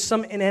image of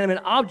some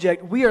inanimate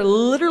object. We are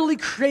literally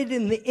created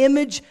in the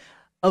image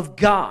of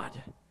God.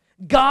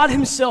 God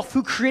himself,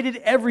 who created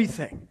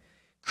everything,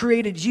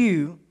 created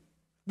you.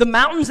 The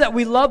mountains that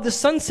we love, the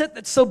sunset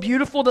that's so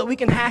beautiful that we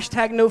can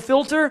hashtag no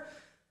filter,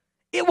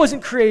 it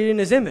wasn't created in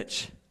his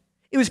image.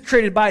 It was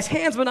created by his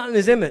hands, but not in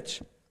his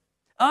image.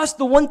 Us,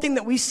 the one thing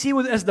that we see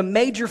as the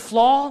major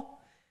flaw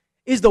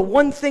is the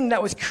one thing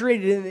that was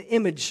created in the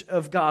image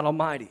of God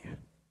Almighty.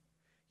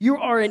 You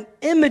are an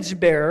image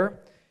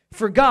bearer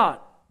for God.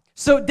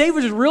 So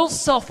David's real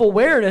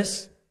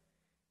self-awareness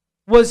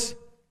was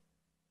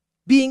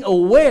being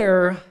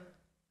aware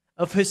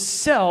of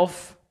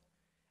himself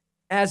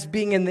as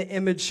being in the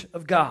image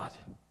of God.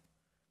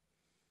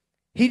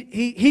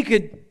 He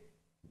could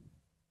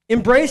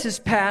embrace his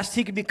past.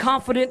 He could be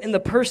confident in the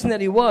person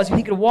that he was. And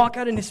he could walk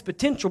out in his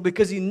potential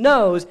because he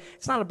knows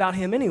it's not about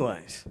him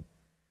anyways.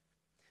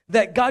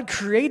 That God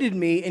created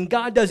me and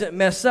God doesn't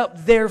mess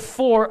up.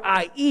 Therefore,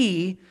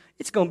 i.e.,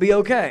 it's going to be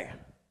okay.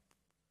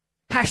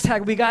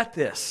 Hashtag we got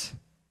this.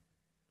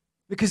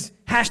 Because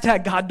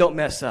hashtag God don't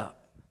mess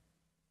up.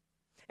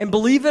 And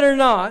believe it or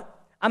not,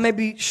 I may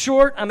be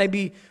short, I may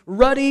be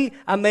ruddy,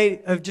 I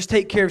may just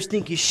take care of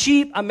stinky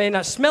sheep, I may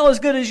not smell as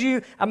good as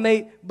you,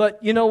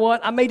 but you know what?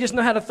 I may just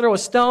know how to throw a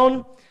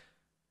stone,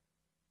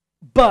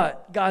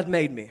 but God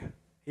made me.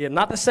 Yeah,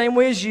 not the same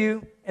way as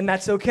you, and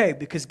that's okay,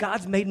 because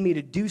God's made me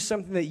to do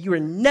something that you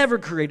were never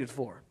created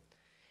for.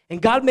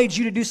 And God made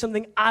you to do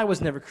something I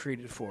was never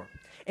created for.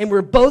 And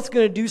we're both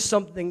going to do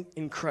something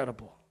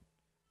incredible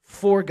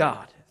for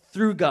God,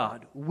 through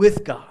God,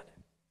 with God.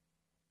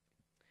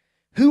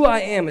 Who I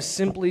am is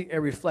simply a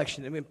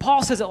reflection. I mean,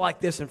 Paul says it like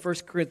this in 1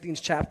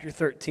 Corinthians chapter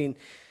 13,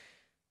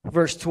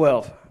 verse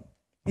 12.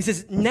 He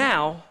says,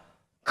 now,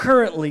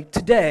 currently,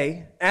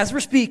 today, as we're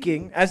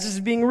speaking, as this is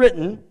being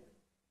written,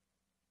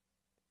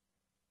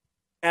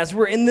 as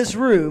we're in this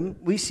room,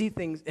 we see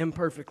things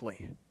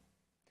imperfectly,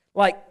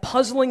 like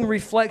puzzling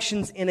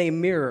reflections in a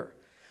mirror.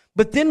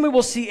 But then we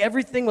will see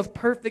everything with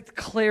perfect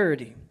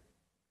clarity.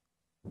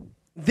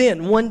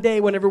 Then, one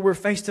day, whenever we're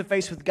face to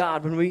face with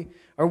God, when we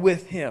are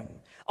with Him,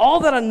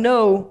 all that I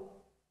know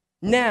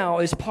now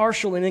is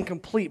partial and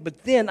incomplete,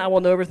 but then I will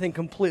know everything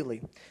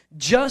completely,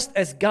 just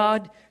as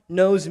God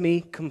knows me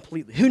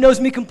completely. Who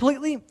knows me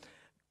completely?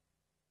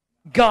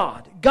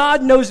 God.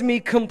 God knows me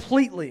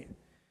completely.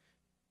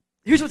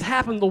 Here's what's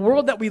happened. The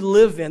world that we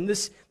live in,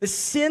 this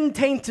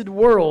sin-tainted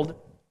world,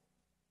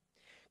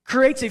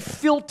 creates a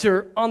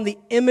filter on the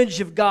image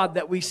of God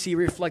that we see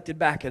reflected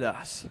back at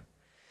us.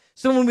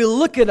 So when we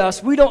look at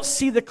us, we don't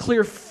see the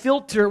clear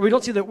filter. We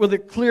don't see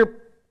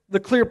the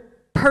clear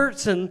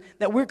person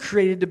that we're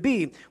created to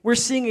be. We're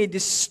seeing a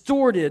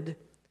distorted,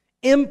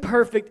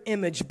 imperfect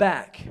image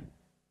back.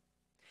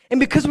 And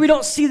because we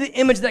don't see the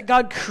image that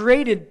God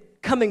created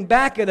coming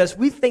back at us,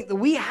 we think that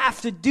we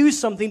have to do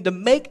something to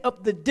make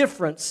up the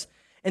difference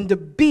and to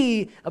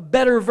be a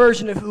better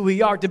version of who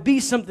we are, to be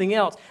something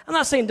else. I'm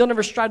not saying don't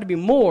ever strive to be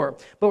more,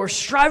 but we're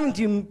striving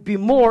to be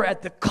more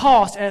at the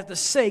cost and at the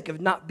sake of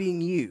not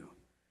being you.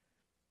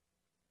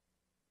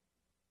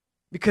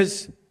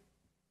 Because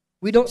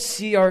we don't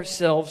see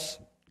ourselves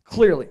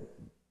clearly.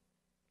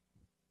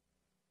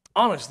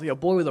 Honestly, a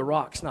boy with a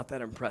rock's not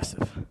that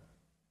impressive.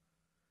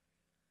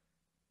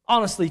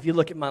 Honestly, if you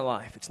look at my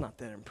life, it's not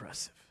that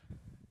impressive.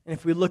 And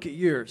if we look at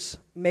yours,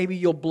 maybe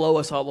you'll blow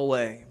us all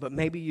away. But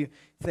maybe you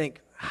think,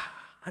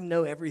 I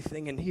know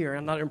everything in here.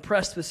 I'm not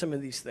impressed with some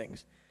of these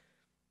things.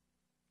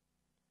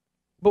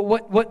 But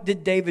what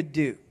did David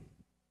do?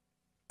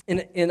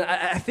 And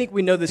I think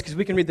we know this because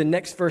we can read the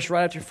next verse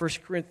right after 1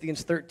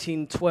 Corinthians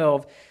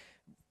 13:12.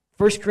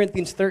 1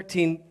 Corinthians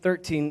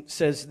 13:13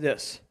 says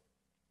this.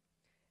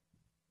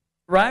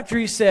 Right after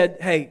he said,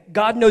 hey,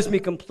 God knows me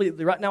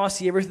completely. Right now I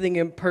see everything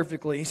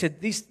imperfectly. He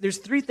said, there's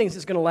three things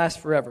that's going to last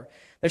forever.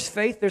 There's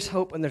faith, there's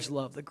hope, and there's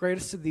love. The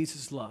greatest of these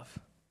is love.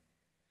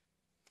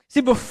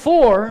 See,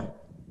 before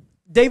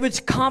David's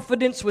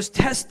confidence was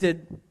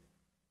tested,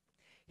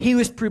 he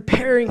was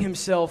preparing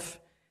himself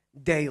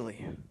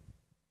daily.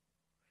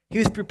 He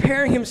was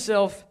preparing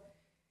himself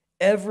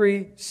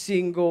every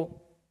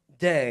single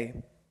day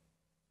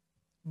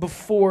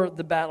before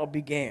the battle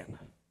began.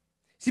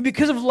 See,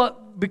 because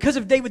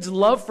of David's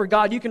love for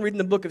God, you can read in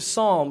the book of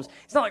Psalms,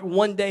 it's not like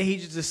one day he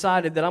just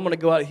decided that I'm going to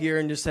go out here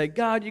and just say,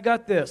 God, you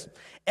got this.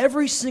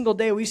 Every single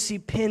day we see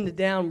pinned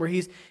down where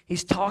he's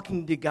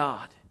talking to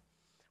God,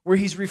 where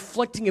he's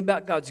reflecting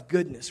about God's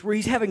goodness, where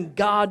he's having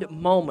God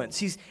moments.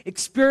 He's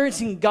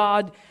experiencing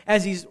God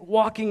as he's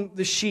walking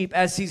the sheep,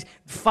 as he's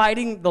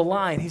fighting the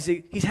lion.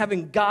 He's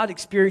having God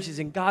experiences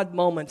and God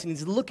moments, and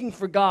he's looking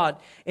for God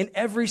in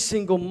every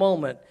single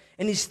moment.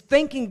 And he's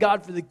thanking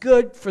God for the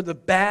good, for the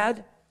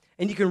bad.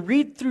 And you can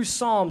read through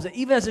Psalms that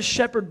even as a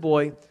shepherd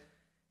boy,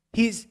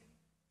 he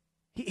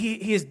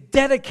is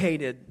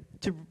dedicated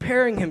to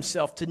preparing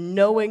himself to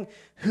knowing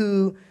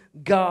who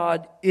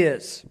God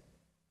is.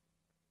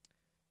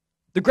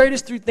 The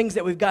greatest three things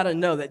that we've got to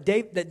know that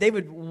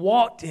David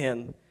walked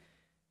in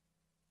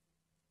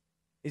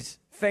is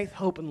faith,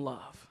 hope, and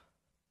love.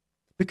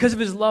 Because of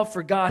his love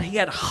for God, he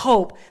had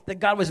hope that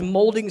God was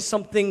molding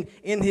something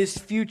in his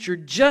future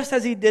just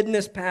as he did in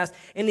his past,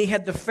 and he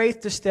had the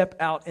faith to step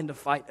out and to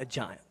fight a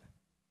giant.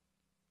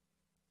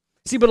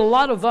 See, but a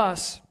lot of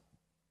us,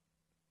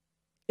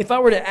 if I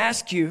were to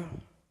ask you,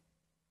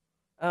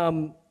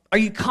 are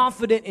you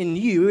confident in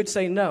you? Would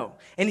say no.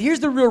 And here's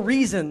the real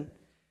reason.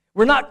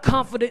 We're not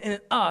confident in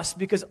us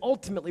because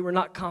ultimately we're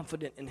not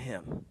confident in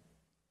him.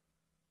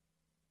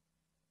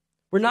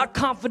 We're not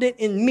confident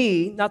in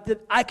me, not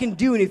that I can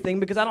do anything,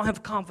 because I don't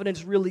have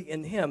confidence really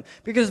in him.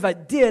 Because if I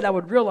did, I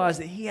would realize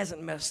that he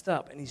hasn't messed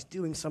up and he's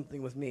doing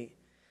something with me.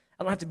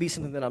 I don't have to be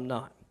something that I'm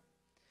not.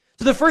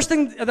 So the first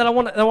thing that I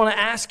want to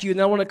ask you,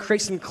 and I want to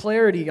create some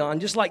clarity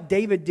on, just like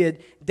David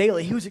did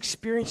daily, he was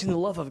experiencing the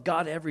love of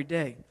God every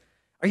day.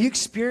 Are you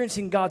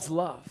experiencing God's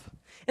love?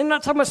 And I'm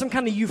not talking about some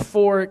kind of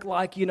euphoric,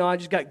 like, I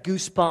just got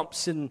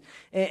goosebumps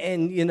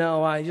and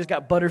I just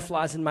got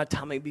butterflies in my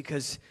tummy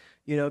because,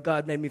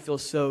 God made me feel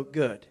so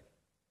good.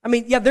 I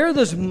mean, yeah, there are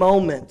those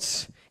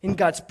moments in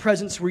God's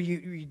presence where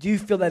you do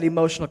feel that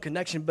emotional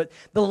connection, but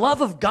the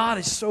love of God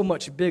is so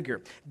much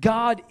bigger.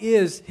 God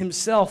is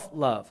himself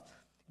love.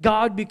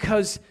 God,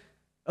 because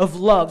of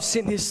love,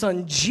 sent his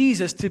son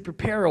Jesus to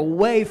prepare a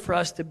way for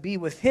us to be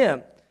with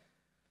him.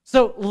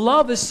 So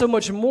love is so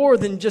much more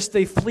than just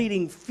a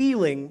fleeting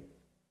feeling.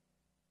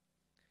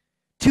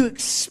 To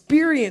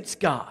experience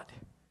God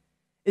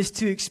is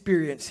to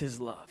experience his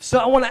love. So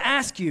I want to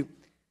ask you,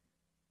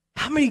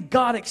 how many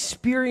God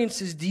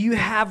experiences do you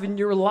have in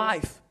your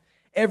life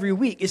every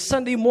week? Is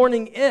Sunday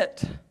morning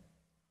it?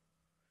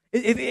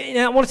 And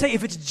I want to say,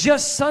 if it's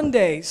just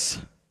Sundays,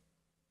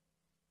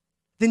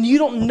 then you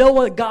don't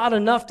know God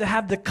enough to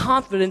have the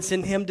confidence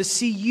in him to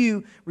see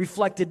you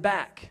reflected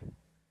back.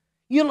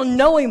 You don't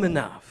know him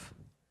enough.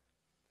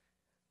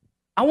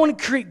 I want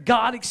to create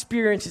God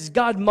experiences,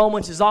 God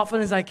moments as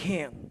often as I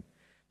can.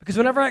 Because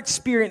whenever I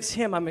experience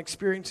him, I'm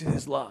experiencing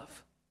his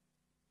love.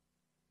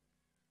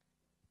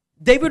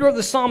 David wrote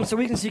the Psalm so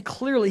we can see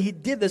clearly he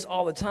did this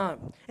all the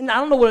time. And I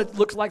don't know what it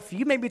looks like for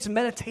you. Maybe it's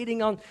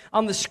meditating on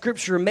the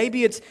scripture.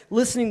 Maybe it's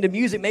listening to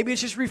music. Maybe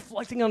it's just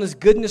reflecting on his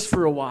goodness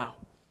for a while.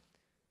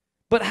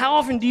 But how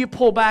often do you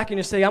pull back and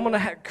you say, I'm going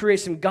to create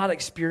some God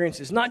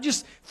experiences, not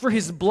just for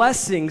his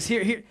blessings.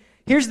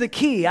 Here's the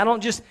key. I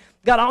don't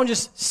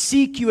just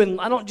seek you, and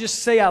I don't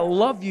just say I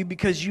love you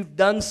because you've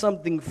done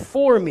something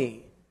for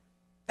me.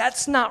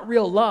 That's not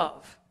real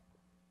love.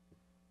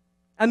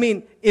 I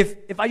mean,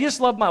 if I just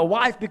love my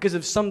wife because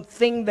of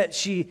something that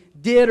she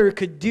did or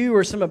could do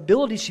or some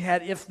ability she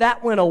had, if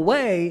that went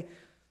away,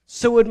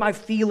 so would my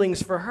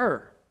feelings for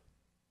her.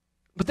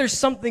 But there's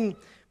something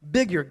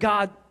bigger.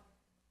 God,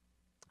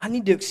 I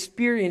need to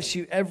experience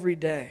you every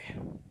day.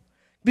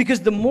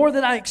 Because the more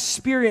that I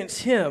experience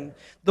him,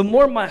 the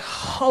more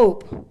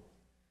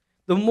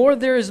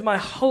there is my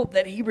hope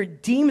that he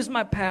redeems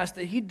my past,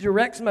 that he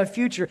directs my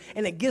future,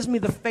 and it gives me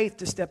the faith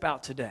to step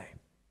out today.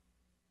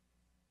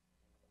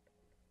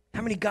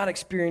 How many God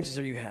experiences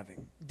are you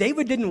having?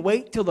 David didn't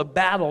wait till the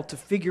battle to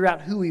figure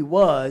out who he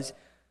was.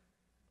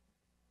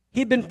 He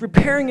had been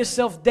preparing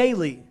himself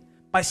daily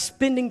by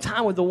spending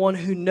time with the one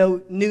who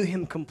knew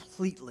him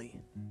completely.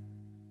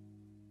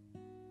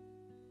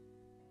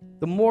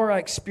 The more I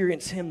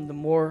experience him, the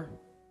more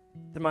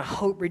that my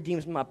hope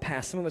redeems my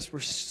past. Some of us were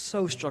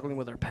so struggling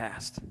with our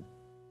past.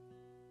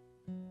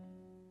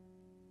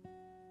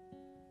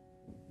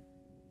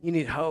 You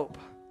need hope.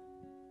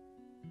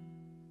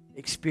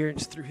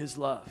 Experienced through his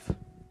love.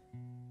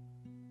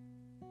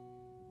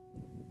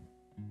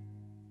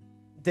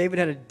 David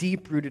had a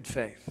deep-rooted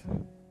faith,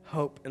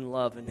 hope, and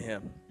love in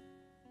him.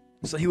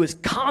 So he was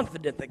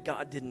confident that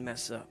God didn't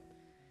mess up.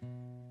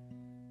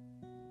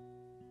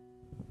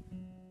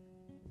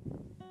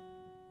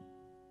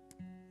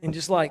 And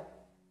just like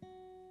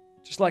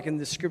in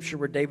this scripture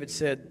where David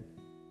said,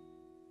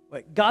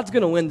 "Wait, God's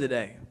going to win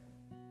today,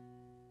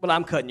 but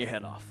I'm cutting your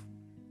head off."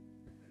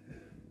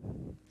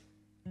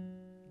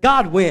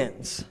 God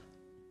wins,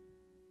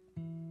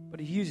 but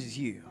he uses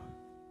you.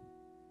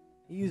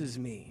 He uses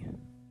me.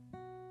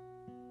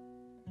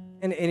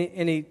 And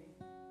he,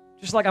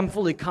 just like I'm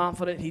fully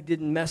confident he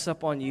didn't mess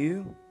up on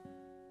you,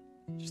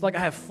 just like I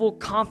have full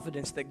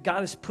confidence that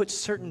God has put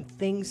certain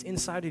things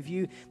inside of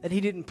you that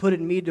he didn't put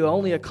in me to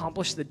only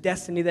accomplish the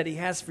destiny that he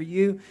has for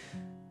you,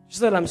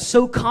 just that I'm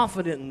so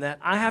confident in that,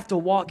 I have to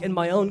walk in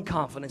my own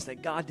confidence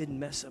that God didn't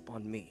mess up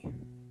on me.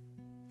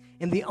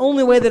 And the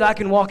only way that I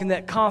can walk in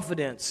that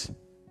confidence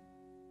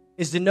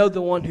is to know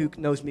the one who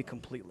knows me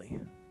completely.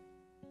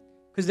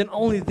 Because then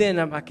only then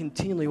am I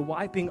continually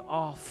wiping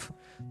off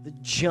the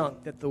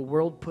junk that the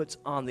world puts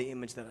on the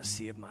image that I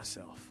see of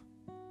myself.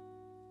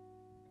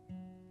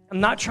 I'm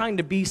not trying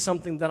to be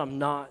something that I'm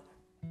not.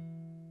 I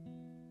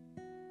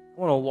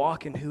want to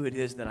walk in who it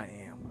is that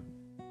I am.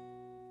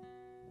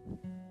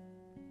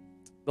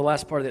 The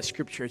last part of that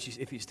scripture,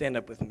 if you stand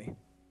up with me.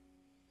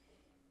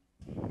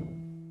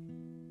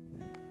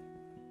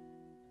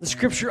 The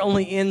scripture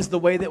only ends the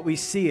way that we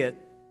see it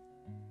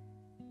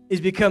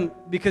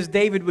because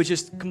David was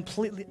just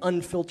completely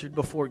unfiltered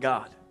before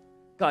God.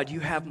 God, you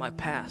have my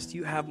past.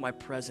 You have my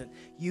present.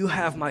 You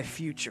have my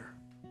future.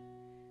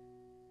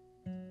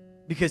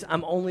 Because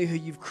I'm only who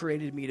you've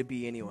created me to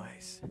be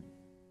anyways.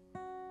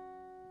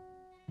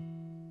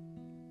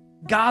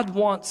 God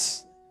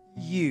wants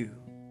you.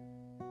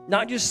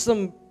 Not just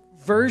some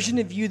version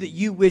of you that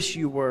you wish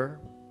you were.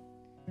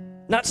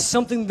 Not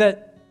something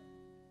that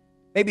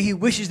maybe he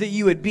wishes that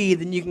you would be,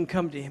 then you can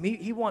come to him.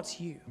 He wants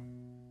you.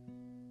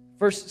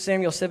 1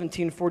 Samuel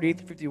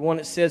 17:48-51,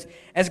 it says,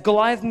 as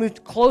Goliath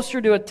moved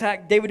closer to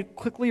attack, David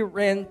quickly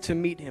ran to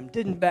meet him,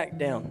 didn't back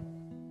down.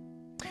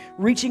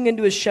 Reaching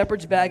into his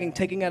shepherd's bag and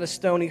taking out a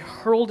stone, he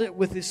hurled it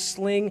with his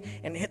sling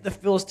and hit the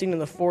Philistine in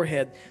the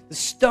forehead. The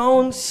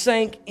stone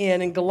sank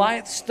in, and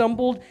Goliath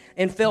stumbled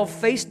and fell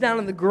face down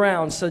on the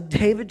ground. So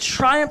David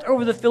triumphed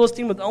over the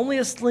Philistine with only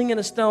a sling and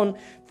a stone,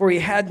 for he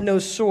had no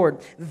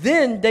sword.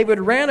 Then David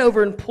ran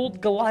over and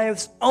pulled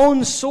Goliath's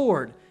own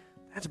sword.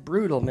 That's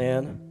brutal,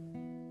 man.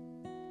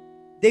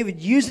 David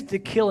used it to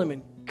kill him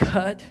and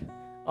cut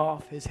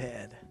off his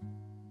head.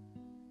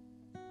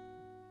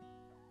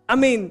 I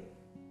mean,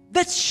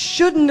 that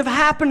shouldn't have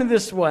happened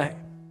this way.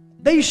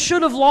 They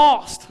should have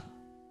lost.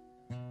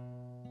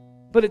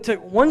 But it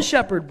took one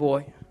shepherd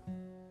boy,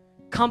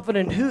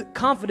 confident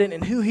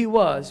in who he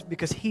was,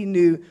 because he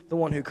knew the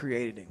one who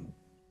created him.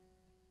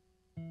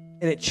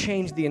 And it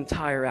changed the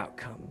entire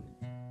outcome.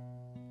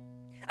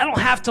 I don't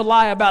have to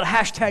lie about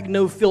hashtag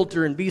no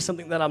filter and be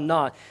something that I'm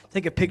not.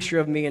 Take a picture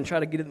of me and try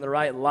to get it in the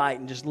right light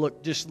and just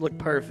look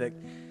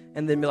perfect.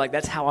 And then be like,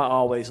 that's how I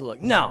always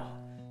look. No.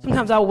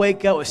 Sometimes I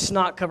wake up with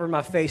snot covering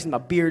my face and my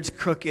beard's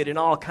crooked and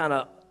all kind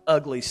of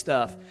ugly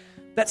stuff.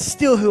 That's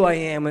still who I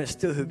am, and it's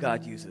still who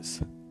God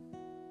uses.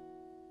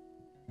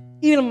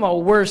 Even on my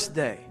worst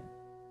day,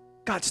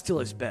 God still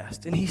is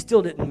best, and he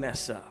still didn't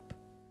mess up.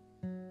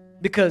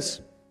 Because,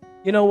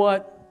 you know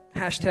what?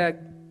 Hashtag,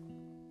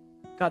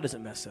 God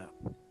doesn't mess up.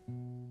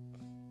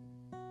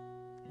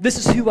 This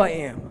is who I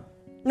am.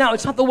 Now,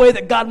 it's not the way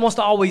that God wants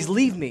to always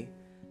leave me.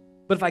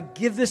 But if I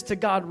give this to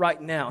God right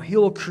now, he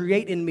will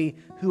create in me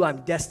who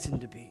I'm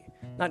destined to be,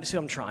 not just who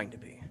I'm trying to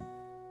be.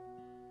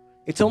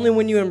 It's only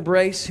when you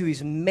embrace who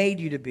he's made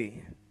you to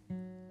be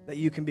that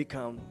you can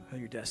become who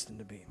you're destined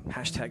to be.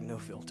 Hashtag no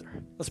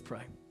filter. Let's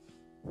pray.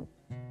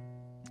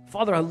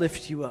 Father, I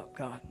lift you up,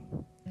 God.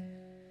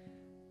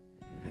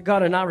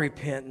 God, and I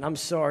repent, and I'm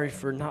sorry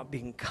for not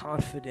being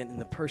confident in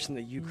the person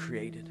that you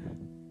created.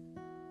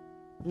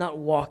 Not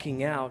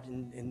walking out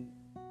and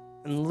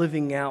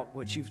living out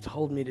what you've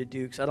told me to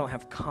do, because I don't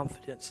have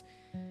confidence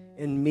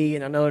in me,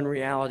 and I know in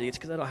reality it's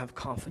because I don't have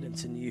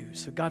confidence in you.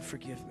 So God,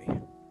 forgive me.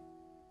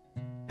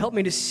 Help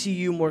me to see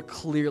you more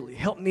clearly.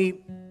 Help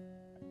me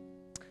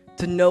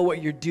to know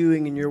what you're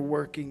doing and you're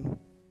working.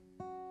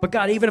 But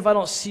God, even if I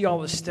don't see all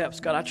the steps,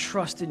 God, I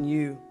trust in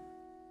you.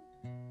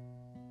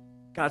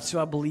 God, so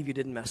I believe you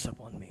didn't mess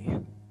up on me.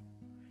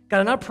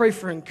 God, and I pray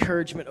for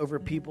encouragement over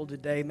people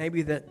today,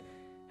 maybe that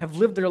have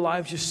lived their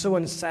lives just so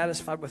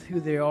unsatisfied with who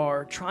they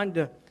are, trying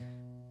to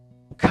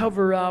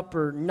cover up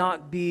or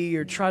not be,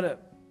 or try to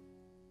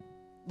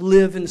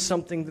live in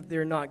something that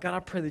they're not. God, I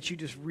pray that you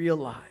just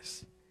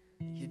realize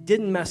you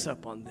didn't mess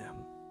up on them.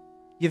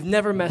 You've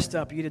never messed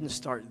up. You didn't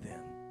start then.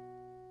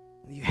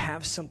 You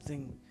have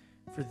something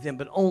for them,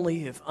 but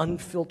only if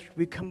unfiltered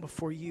we come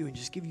before you and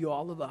just give you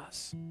all of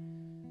us.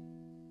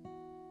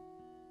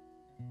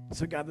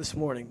 So God, this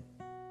morning,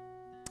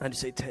 I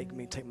just say, take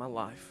me, take my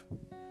life.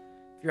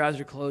 If your eyes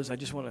are closed, I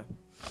just want to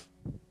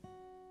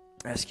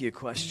ask you a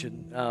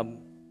question.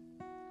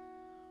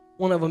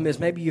 One of them is,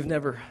 maybe you've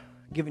never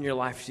given your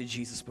life to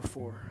Jesus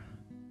before.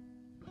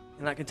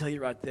 And I can tell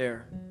you right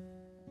there,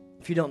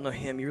 if you don't know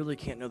him, you really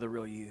can't know the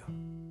real you.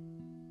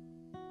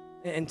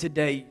 And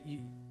today,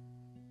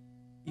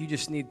 you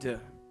just need to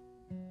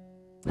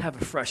have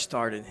a fresh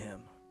start in him.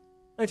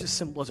 It's as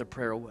simple as a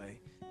prayer away.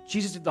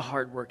 Jesus did the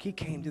hard work. He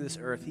came to this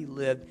earth. He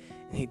lived,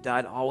 and he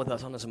died all with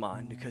us on his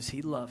mind because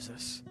he loves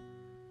us.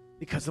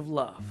 Because of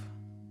love.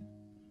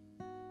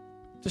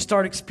 To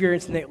start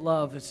experiencing that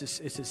love, it's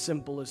as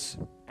simple as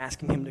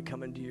asking him to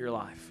come into your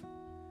life.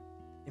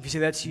 If you say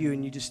that's you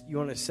and you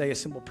want to say a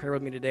simple prayer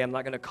with me today, I'm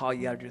not going to call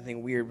you out or do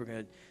anything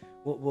weird.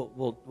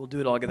 We'll do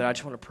it all together. I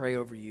just want to pray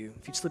over you.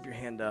 If you'd slip your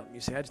hand up and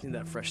you say, I just need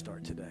that fresh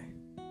start today.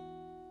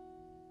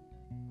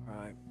 All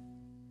right.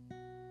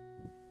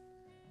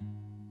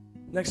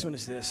 Next one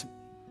is this.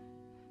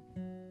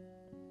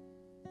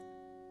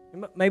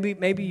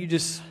 Maybe you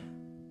just,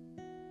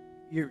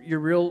 your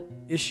real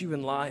issue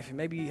in life, and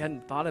maybe you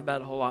hadn't thought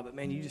about it a whole lot, but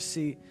man, you just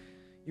see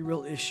your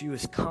real issue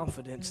is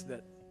confidence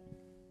that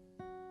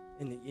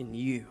in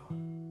you.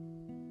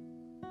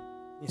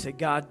 You say,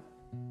 God,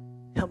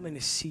 help me to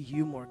see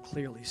you more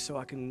clearly so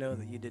I can know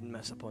that you didn't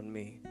mess up on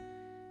me.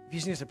 If you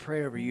just need us to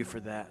pray over you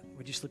for that,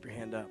 would you slip your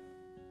hand up?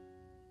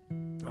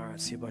 All right, I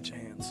see a bunch of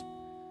hands.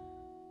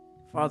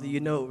 Father, you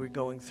know what we're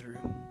going through.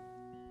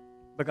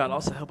 But God,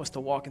 also help us to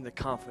walk in the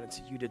confidence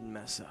that you didn't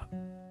mess up.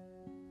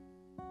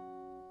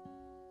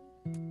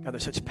 God,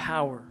 there's such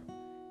power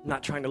in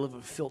not trying to live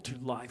a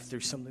filtered life through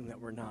something that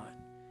we're not.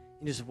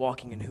 And just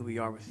walking in who we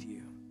are with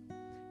you.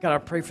 God, I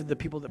pray for the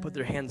people that put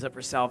their hands up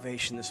for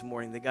salvation this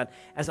morning. That God,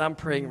 as I'm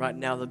praying right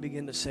now, they'll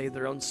begin to say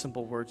their own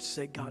simple words.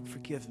 Say, God,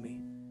 forgive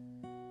me.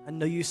 I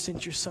know you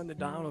sent your son to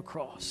die on a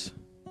cross.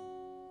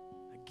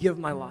 I give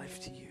my life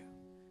to you.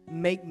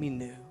 Make me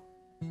new.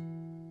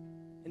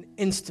 And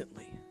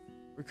instantly,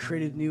 we're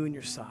created new in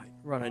your sight.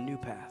 We're on a new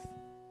path.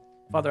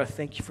 Father, I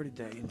thank you for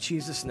today. In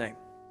Jesus' name,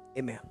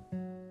 amen.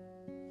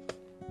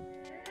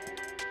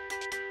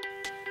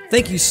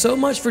 Thank you so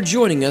much for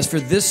joining us for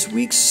this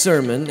week's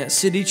sermon at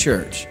City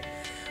Church.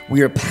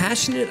 We are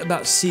passionate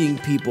about seeing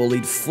people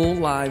lead full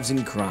lives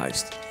in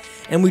Christ.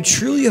 and we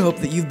truly hope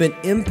that you've been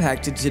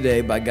impacted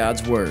today by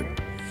God's Word.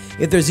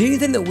 If there's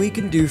anything that we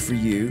can do for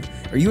you,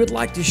 or you would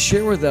like to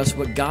share with us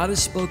what God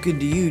has spoken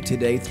to you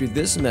today through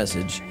this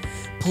message,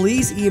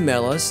 please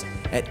email us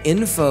at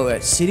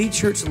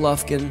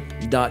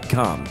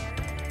info@citychurchlufkin.com.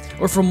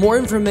 Or for more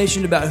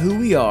information about who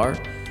we are,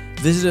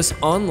 visit us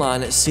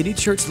online at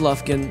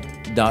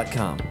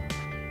citychurchlufkin.com.